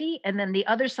philosophy, and then the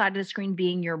other side of the screen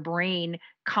being your brain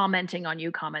commenting on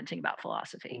you commenting about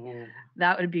philosophy. Ooh.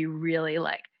 That would be really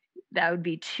like, that would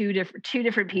be two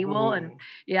different people. Ooh. And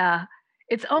yeah,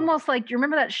 it's almost like, you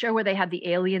remember that show where they had the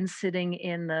aliens sitting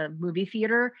in the movie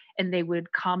theater and they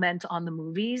would comment on the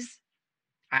movies?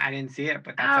 I didn't see it,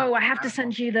 but I have to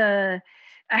send you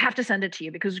I have to send it to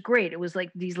you because it's great. It was like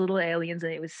these little aliens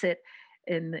and they would sit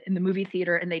in the movie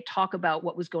theater and they talk about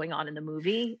what was going on in the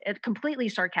movie. It's completely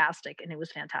sarcastic and it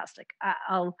was fantastic.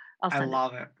 I'll send it. I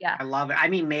love it. Yeah. I love it. I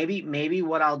mean, maybe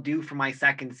what I'll do for my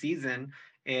second season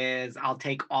is I'll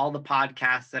take all the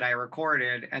podcasts that I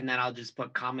recorded and then I'll just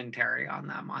put commentary on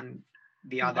them on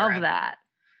the other end. Love that.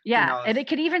 Yeah. And it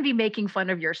could even be making fun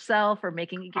of yourself or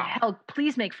hell,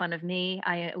 please make fun of me.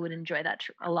 I would enjoy that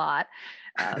a lot.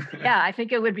 Yeah, I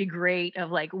think it would be great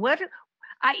of like, when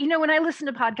I listen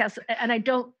to podcasts, and I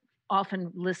don't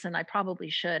often listen, I probably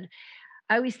should.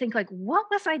 I always think like, what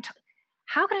was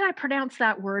how did I pronounce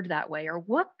that word that way? Or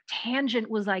what tangent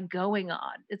was I going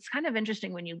on? It's kind of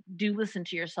interesting when you do listen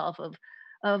to yourself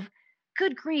of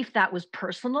good grief, that was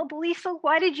personal, Belisa.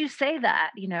 Why did you say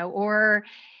that?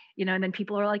 And then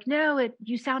people are like, no,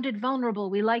 you sounded vulnerable.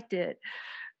 We liked it.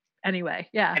 Anyway,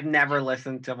 yeah. I've never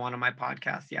listened to one of my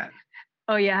podcasts yet.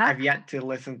 Oh, yeah? I've yet to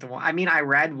listen to one. I mean, I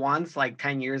read once like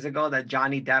 10 years ago that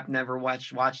Johnny Depp never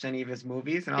watched any of his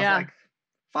movies. And I was like,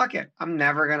 fuck it. I'm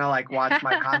never going to like watch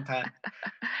my content.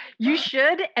 You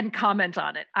should and comment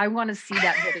on it. I want to see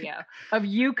that video of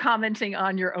you commenting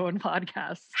on your own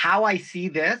podcast. How I see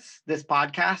this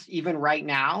podcast, even right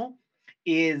now,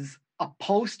 is a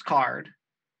postcard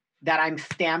that I'm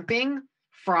stamping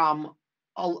from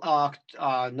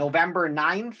November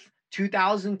 9th,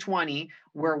 2020,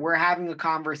 where we're having a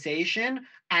conversation,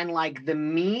 and like the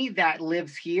me that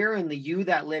lives here and the you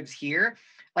that lives here,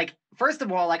 like, first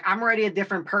of all, like I'm already a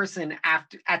different person at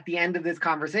the end of this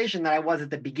conversation than I was at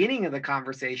the beginning of the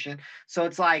conversation. So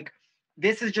it's like,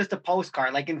 this is just a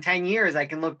postcard. Like in 10 years, I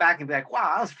can look back and be like,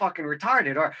 wow, I was fucking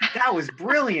retarded, or that was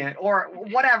brilliant, or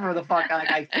whatever the fuck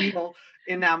I feel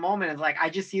in that moment. It's like, I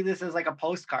just see this as like a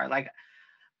postcard. Like,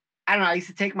 I don't know, I used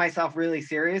to take myself really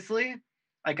seriously,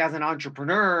 like as an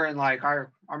entrepreneur, and like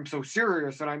I'm so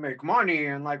serious and I make money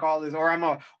and like all this, or I'm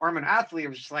an athlete. It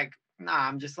was just like, nah,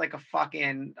 I'm just like a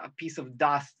piece of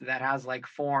dust that has like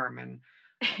form, and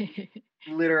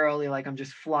literally like I'm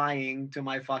just flying to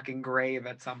my fucking grave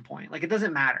at some point. Like it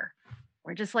doesn't matter.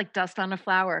 We're just like dust on a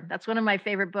flower. That's one of my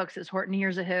favorite books is Horton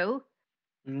Hears a Who.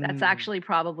 That's actually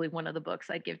probably one of the books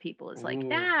I'd give people is like,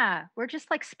 nah, we're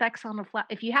just like specks on a flower.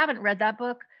 If you haven't read that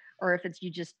book, or if it's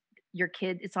your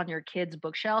kid, it's on your kid's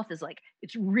bookshelf, is like,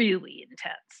 it's really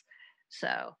intense.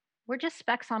 So we're just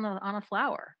specks on a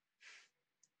flower.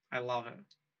 I love it.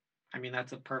 I mean,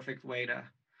 that's a perfect way to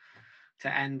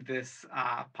end this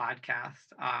podcast.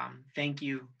 Thank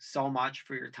you so much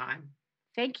for your time.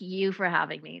 Thank you for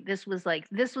having me. This was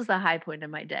the high point of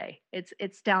my day.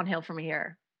 It's downhill from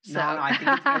here. So. No, I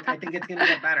think it's going to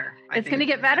get better. It's going to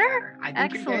get better? I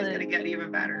think it's going to get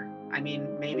even better. I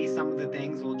mean, maybe some of the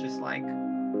things will just like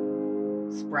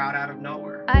sprout out of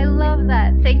nowhere. I love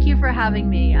that. Thank you for having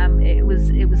me. It was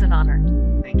an honor.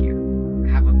 Thank you.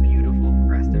 Have a beautiful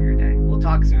rest of your day. We'll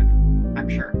talk soon, I'm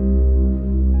sure.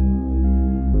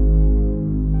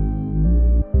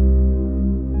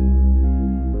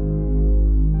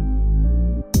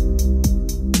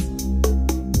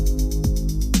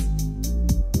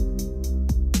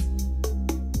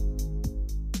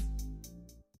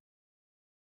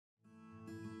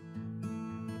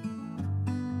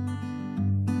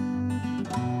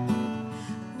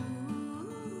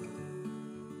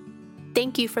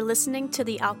 Thank you for listening to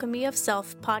the Alchemy of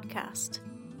Self podcast.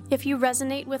 If you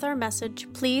resonate with our message,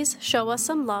 please show us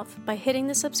some love by hitting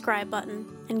the subscribe button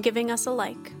and giving us a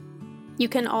like. You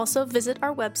can also visit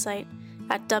our website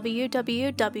at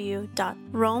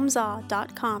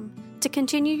www.romza.com to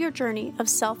continue your journey of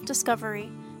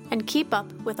self-discovery and keep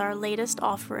up with our latest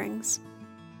offerings.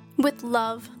 With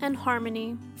love and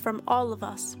harmony from all of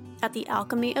us at the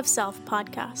Alchemy of Self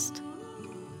podcast.